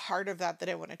other part of that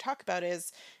I want to talk about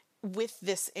is with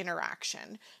this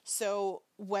interaction. So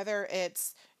whether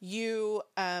it's you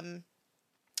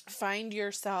find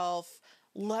yourself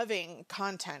loving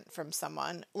content from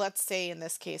someone, let's say in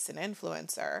this case an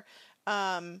influencer,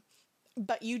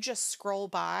 but you just scroll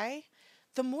by,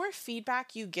 the more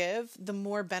feedback you give, the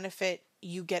more benefit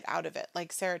you get out of it,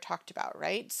 like Sarah talked about,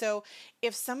 right? So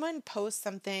if someone posts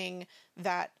something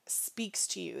that speaks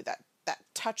to you, that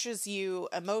touches you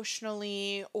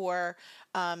emotionally or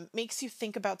makes you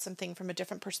think about something from a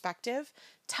different perspective,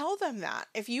 tell them that.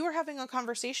 If you are having a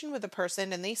conversation with a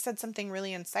person and they said something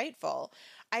really insightful,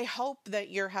 I hope that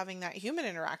you're having that human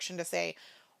interaction to say,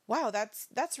 wow,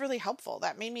 that's really helpful.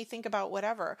 That made me think about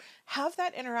whatever. Have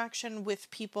that interaction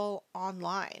with people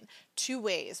online, two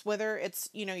ways, whether it's,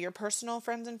 your personal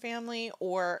friends and family,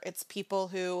 or it's people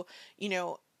who,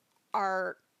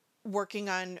 are working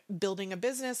on building a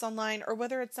business online, or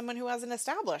whether it's someone who has an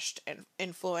established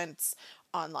influence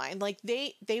online. Like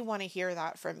they want to hear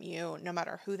that from you no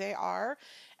matter who they are.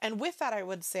 And with that, I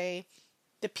would say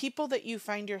the people that you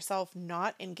find yourself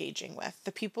not engaging with,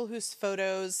 the people whose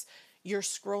photos you're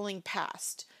scrolling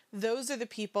past, those are the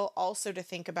people also to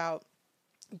think about.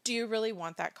 Do you really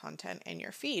want that content in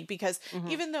your feed? Because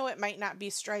even though it might not be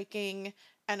striking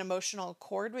an emotional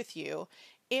chord with you,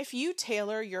 if you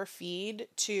tailor your feed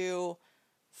to,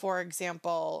 for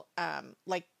example,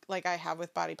 like like I have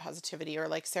with body positivity, or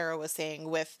like Sarah was saying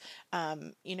with,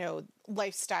 you know,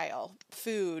 lifestyle,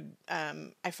 food.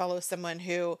 I follow someone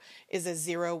who is a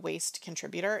zero waste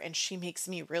contributor, and she makes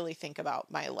me really think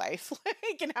about my life,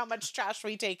 like, and how much trash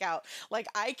we take out. Like,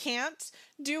 I can't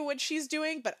do what she's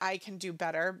doing, but I can do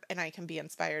better, and I can be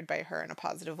inspired by her in a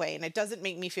positive way. And it doesn't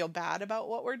make me feel bad about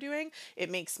what we're doing. It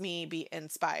makes me be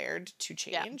inspired to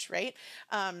change, right?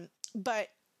 But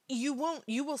you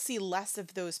will see less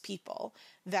of those people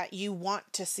that you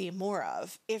want to see more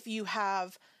of if you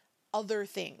have other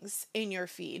things in your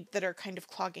feed that are kind of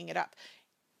clogging it up.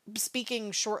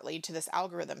 Speaking shortly to this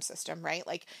algorithm system, right?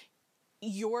 Like,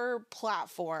 your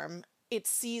platform, it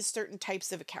sees certain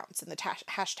types of accounts and the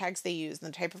hashtags they use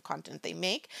and the type of content they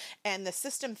make, and the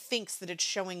system thinks that it's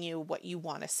showing you what you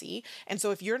want to see. And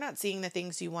so if you're not seeing the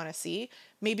things you want to see,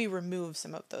 maybe remove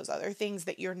some of those other things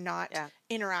that you're not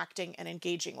interacting and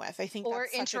engaging with. I think or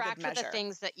that's such interact a good measure. with the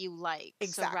things that you like.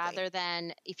 Exactly. So rather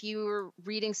than, if you're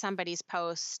reading somebody's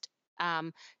post,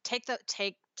 take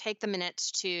the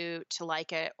minutes to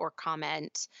like it or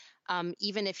comment,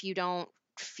 even if you don't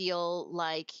feel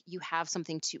like you have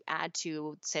something to add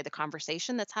to, say, the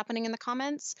conversation that's happening in the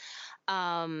comments.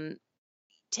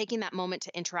 Taking that moment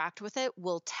to interact with it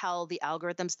will tell the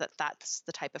algorithms that that's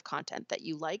the type of content that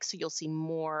you like. So you'll see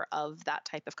more of that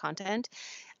type of content,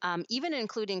 even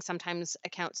including sometimes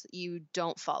accounts that you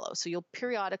don't follow. So you'll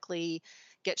periodically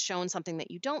get shown something that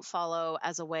you don't follow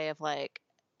as a way of like,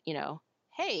 you know,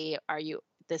 hey,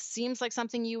 this seems like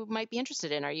something you might be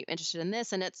interested in. Are you interested in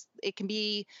this? And it can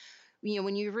be, you know,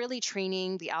 when you're really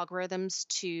training the algorithms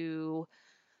to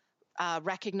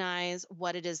recognize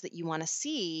what it is that you want to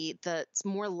see, that's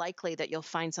more likely that you'll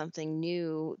find something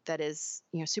new that is,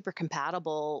 you know, super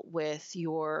compatible with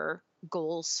your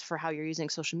goals for how you're using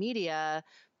social media,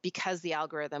 because the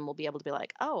algorithm will be able to be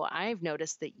like, oh, I've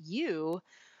noticed that you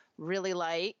really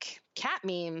like cat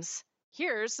memes.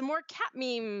 Here's some more cat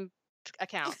meme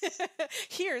accounts.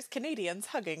 Here's Canadians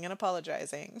hugging and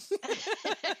apologizing.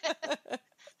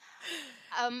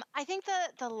 I think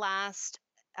the last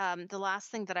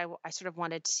thing that I sort of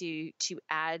wanted to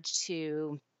add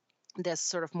to this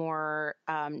sort of more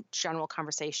general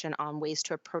conversation on ways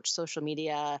to approach social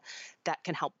media that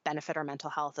can help benefit our mental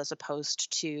health as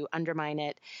opposed to undermine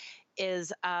it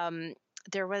is,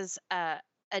 there was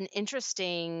an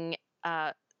interesting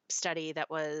study that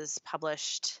was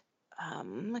published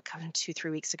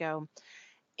 2-3 weeks ago.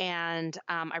 And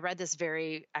I read this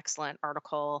very excellent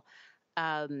article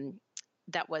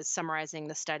that was summarizing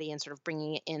the study and sort of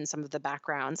bringing in some of the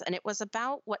backgrounds. And it was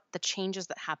about what the changes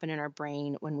that happen in our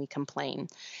brain when we complain.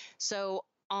 So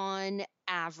on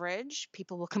average,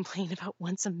 people will complain about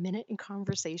once a minute in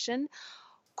conversation.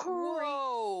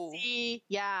 Crazy.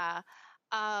 Yeah.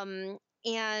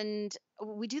 And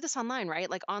we do this online, right?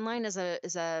 Like, online is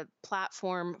a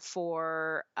platform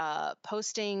for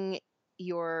posting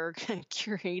your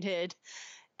curated,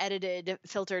 edited,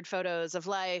 filtered photos of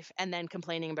life and then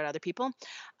complaining about other people.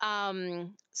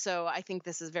 So I think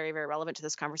this is very, very relevant to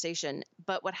this conversation.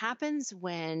 But what happens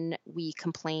when we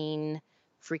complain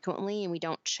frequently and we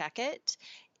don't check it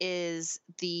is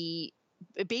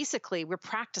basically we're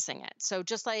practicing it. So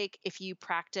just like if you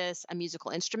practice a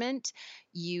musical instrument,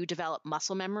 you develop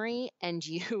muscle memory and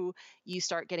you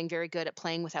start getting very good at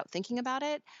playing without thinking about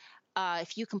it.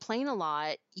 If you complain a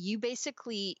lot, you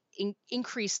basically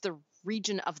increase the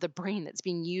region of the brain that's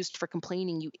being used for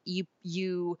complaining.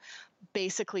 You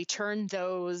basically turn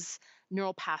those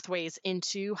neural pathways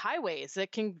into highways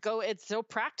that can go. It's so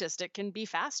practiced, it can be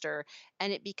faster,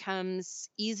 and it becomes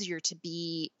easier to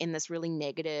be in this really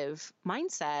negative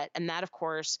mindset. And that, of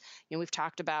course, you know, we've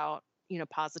talked about, you know,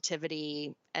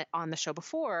 positivity on the show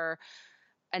before,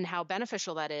 and how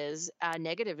beneficial that is.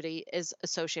 Negativity is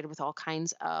associated with all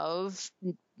kinds of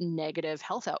negative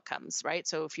health outcomes, right?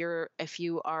 So if your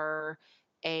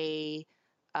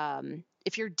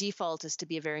default is to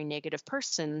be a very negative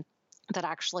person, that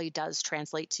actually does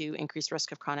translate to increased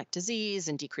risk of chronic disease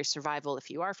and decreased survival if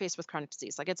you are faced with chronic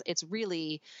disease. Like, it's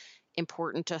really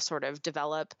important to sort of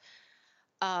develop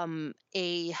a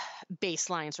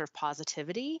baseline sort of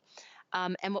positivity.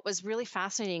 And what was really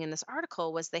fascinating in this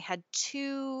article was they had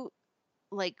two,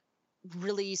 like,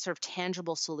 really sort of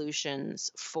tangible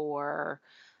solutions for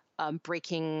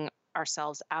breaking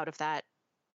ourselves out of that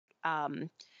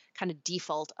kind of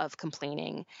default of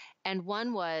complaining. And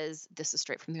one was, this is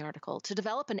straight from the article, to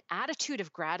develop an attitude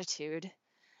of gratitude,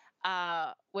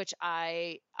 which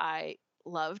I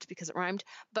loved because it rhymed.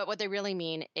 But what they really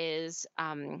mean is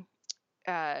sort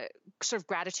of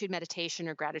gratitude meditation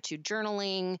or gratitude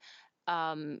journaling,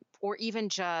 or even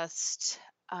just,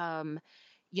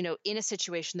 in a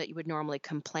situation that you would normally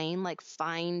complain, like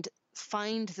find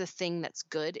the thing that's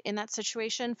good in that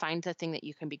situation, find the thing that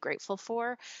you can be grateful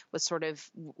for, was sort of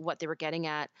what they were getting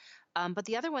at. But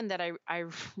the other one that I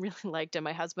really liked, and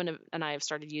my husband and I have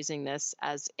started using this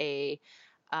as a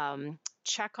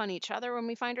check on each other when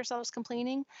we find ourselves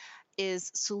complaining,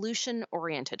 is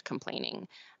solution-oriented complaining.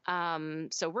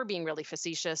 So we're being really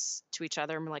facetious to each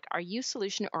other. I'm like, are you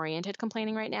solution-oriented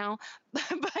complaining right now?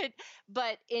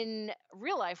 but in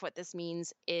real life, what this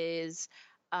means is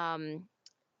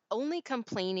only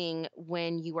complaining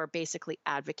when you are basically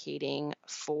advocating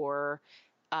for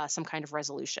some kind of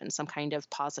resolution, some kind of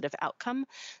positive outcome.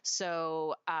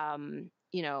 So, the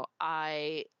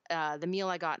meal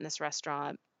I got in this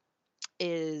restaurant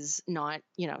is not,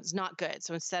 it's not good.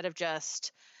 So instead of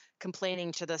just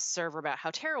complaining to the server about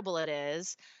how terrible it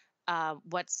is,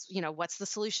 what's the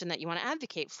solution that you want to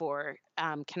advocate for?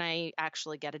 Can I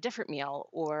actually get a different meal,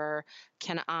 or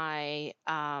can I,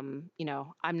 I'm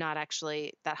not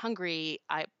actually that hungry.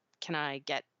 Can I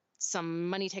get some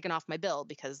money taken off my bill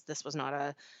because this was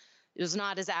it was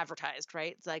not as advertised,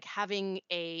 right? It's like having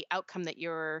a outcome that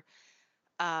you're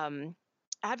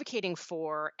advocating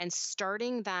for, and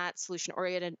starting that solution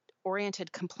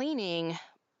oriented complaining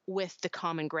with the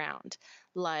common ground.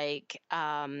 Like,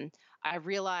 I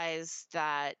realized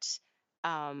that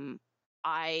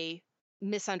I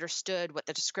misunderstood what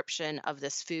the description of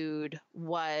this food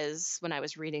was when I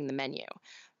was reading the menu,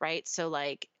 right? So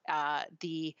like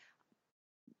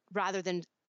rather than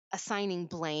assigning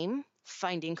blame,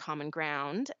 finding common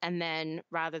ground, and then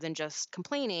rather than just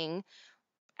complaining,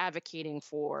 advocating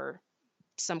for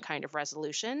some kind of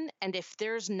resolution. And if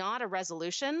there's not a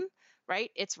resolution,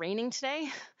 right, it's raining today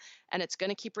and it's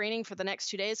going to keep raining for the next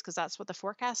 2 days because that's what the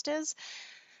forecast is.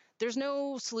 There's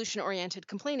no solution-oriented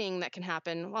complaining that can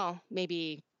happen. Well,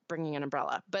 maybe bringing an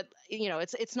umbrella, but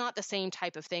it's not the same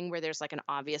type of thing where there's like an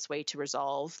obvious way to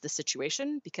resolve the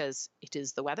situation because it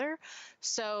is the weather.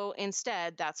 So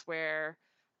instead, that's where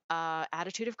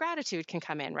attitude of gratitude can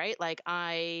come in, right? Like,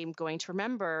 I'm going to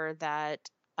remember that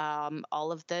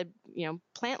all of the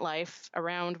plant life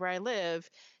around where I live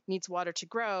needs water to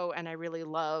grow, and I really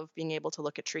love being able to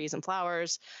look at trees and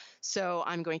flowers. So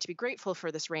I'm going to be grateful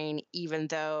for this rain, even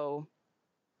though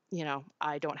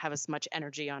I don't have as much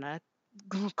energy on a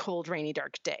cold, rainy,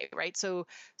 dark day, right? So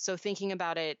thinking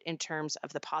about it in terms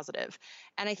of the positive.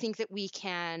 And I think that we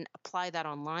can apply that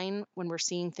online when we're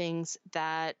seeing things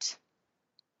that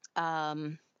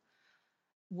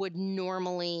would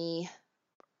normally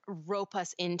rope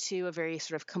us into a very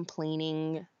sort of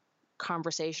complaining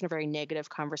conversation, a very negative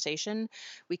conversation.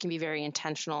 We can be very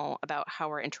intentional about how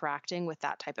we're interacting with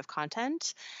that type of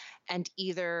content, and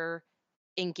either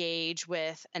engage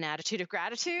with an attitude of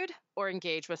gratitude or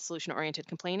engage with solution-oriented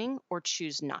complaining, or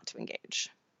choose not to engage.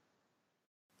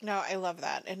 No, I love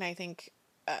that. And I think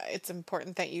it's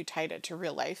important that you tied it to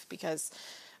real life, because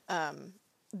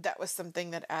that was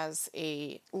something that as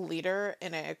a leader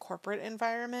in a corporate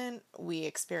environment, we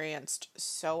experienced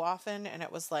so often. And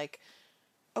it was like,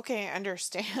 okay, I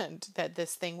understand that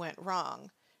this thing went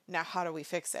wrong. Now, how do we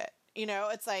fix it?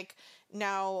 It's like,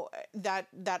 now that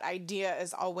idea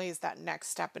is always that next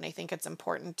step. And I think it's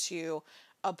important to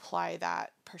apply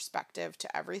that perspective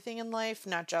to everything in life,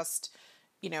 not just,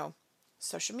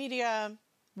 social media,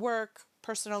 work,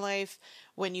 personal life.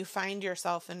 When you find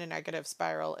yourself in a negative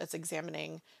spiral, it's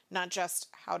examining not just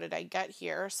how did I get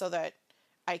here so that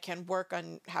I can work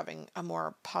on having a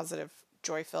more positive,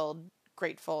 joy-filled,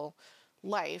 grateful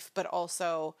life, but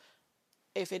also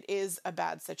if it is a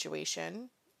bad situation,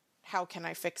 how can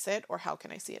I fix it, or how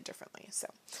can I see it differently? So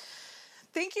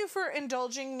thank you for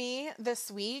indulging me this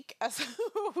week as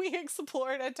we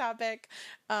explored a topic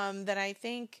that I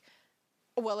think,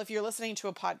 well, if you're listening to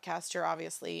a podcast, you're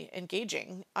obviously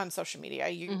engaging on social media.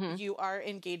 You are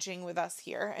engaging with us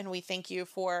here, and we thank you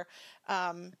for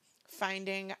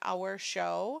finding our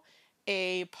show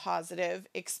a positive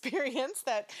experience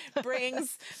that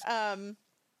brings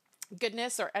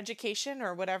goodness or education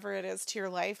or whatever it is to your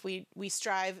life. We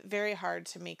strive very hard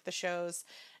to make the shows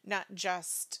not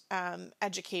just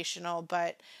educational,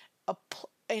 but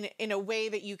in a way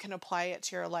that you can apply it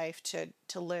to your life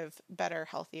to live better,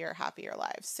 healthier, happier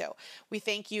lives. So we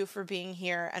thank you for being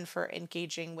here and for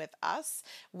engaging with us.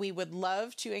 We would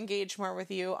love to engage more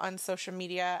with you on social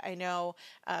media. I know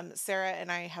Sarah and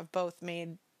I have both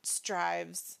made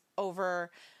strides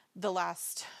over the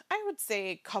last, I would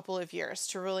say, couple of years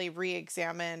to really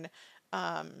re-examine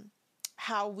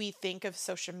how we think of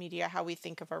social media, how we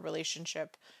think of our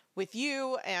relationship with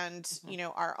you, and you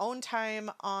know, our own time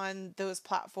on those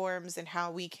platforms, and how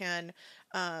we can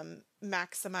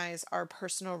maximize our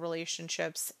personal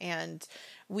relationships. And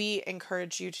we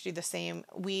encourage you to do the same.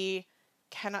 We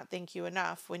cannot thank you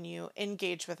enough when you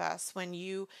engage with us, when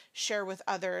you share with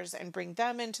others and bring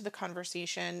them into the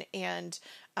conversation, and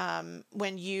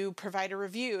when you provide a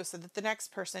review so that the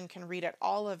next person can read it.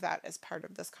 All of that is part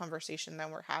of this conversation that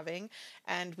we're having,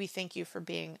 and we thank you for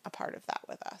being a part of that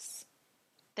with us.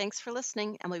 Thanks for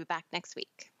listening, and we'll be back next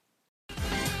week.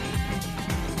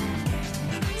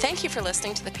 Thank you for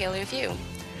listening to the Paleo View.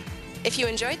 If you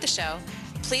enjoyed the show,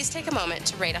 please take a moment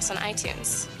to rate us on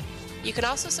iTunes. You can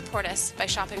also support us by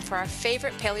shopping for our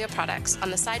favorite paleo products on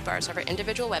the sidebars of our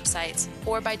individual websites,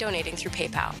 or by donating through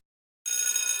PayPal.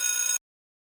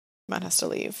 Man has to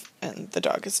leave, and the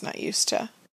dog is not used to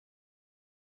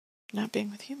not being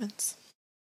with humans.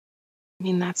 I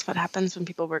mean, that's what happens when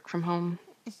people work from home.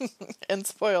 And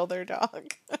spoil their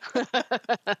dog.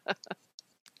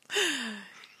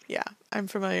 Yeah, I'm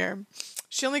familiar.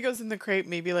 She only goes in the crate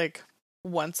maybe like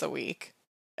once a week.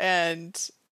 And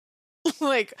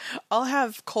like, I'll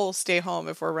have Cole stay home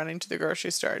if we're running to the grocery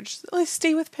store. Just like,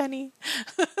 stay with Penny.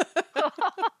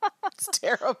 It's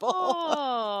terrible.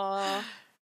 Oh.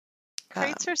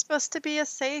 Crates are supposed to be a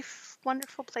safe,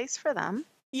 wonderful place for them.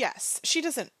 Yes, she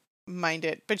doesn't mind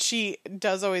it, but she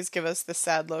does always give us the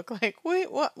sad look, like,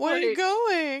 wait, what are you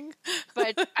going?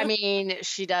 But I mean,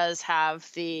 she does have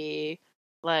the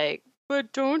like,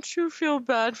 but don't you feel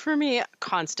bad for me?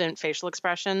 Constant facial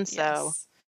expression. So, yes.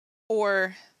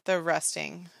 Or the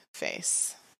resting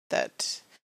face that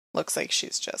looks like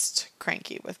she's just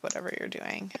cranky with whatever you're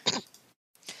doing.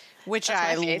 Which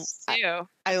I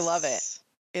love it.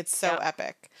 It's so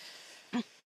epic.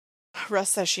 Russ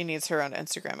says she needs her own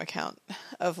Instagram account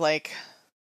of like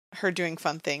her doing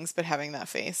fun things but having that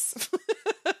face.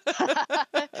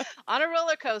 On a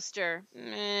roller coaster.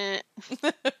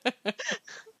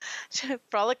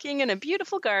 Frolicking in a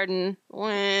beautiful garden.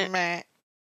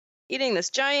 Eating this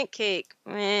giant cake.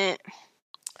 I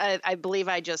believe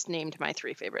I just named my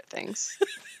 3 favorite things.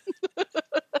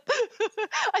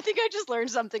 I think I just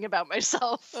learned something about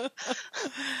myself.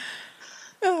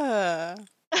 I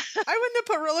wouldn't have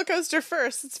put roller coaster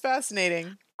first. It's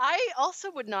fascinating. I also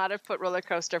would not have put roller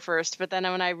coaster first, but then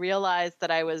when I realized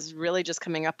that I was really just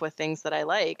coming up with things that I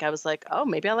like, I was like, oh,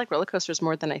 maybe I like roller coasters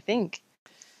more than I think.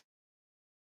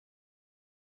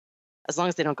 As long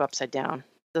as they don't go upside down.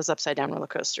 Those upside down roller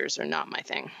coasters are not my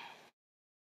thing.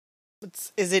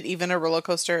 Is it even a roller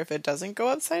coaster if it doesn't go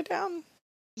upside down?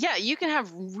 Yeah, you can have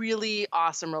really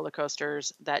awesome roller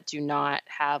coasters that do not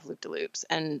have loop-de-loops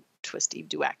and twisty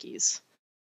dooackies.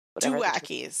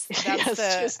 Dooackies.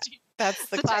 That's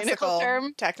the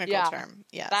classical technical term.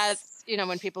 Yes. That's,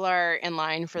 when people are in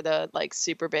line for the like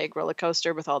super big roller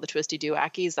coaster with all the twisty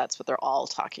dooackies, that's what they're all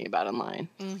talking about in line.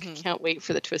 Mm-hmm. Can't wait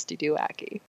for the twisty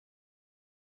dooacky.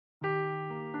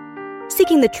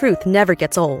 Seeking the truth never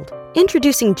gets old.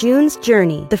 Introducing June's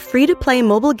Journey, the free-to-play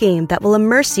mobile game that will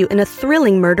immerse you in a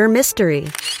thrilling murder mystery.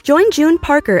 Join June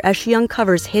Parker as she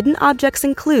uncovers hidden objects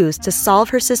and clues to solve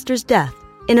her sister's death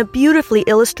in a beautifully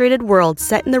illustrated world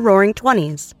set in the Roaring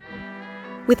 '20s.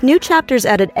 With new chapters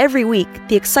added every week,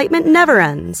 the excitement never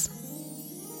ends.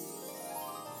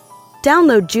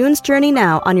 Download June's Journey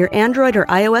now on your Android or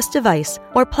iOS device,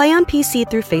 or play on PC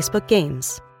through Facebook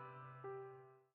Games.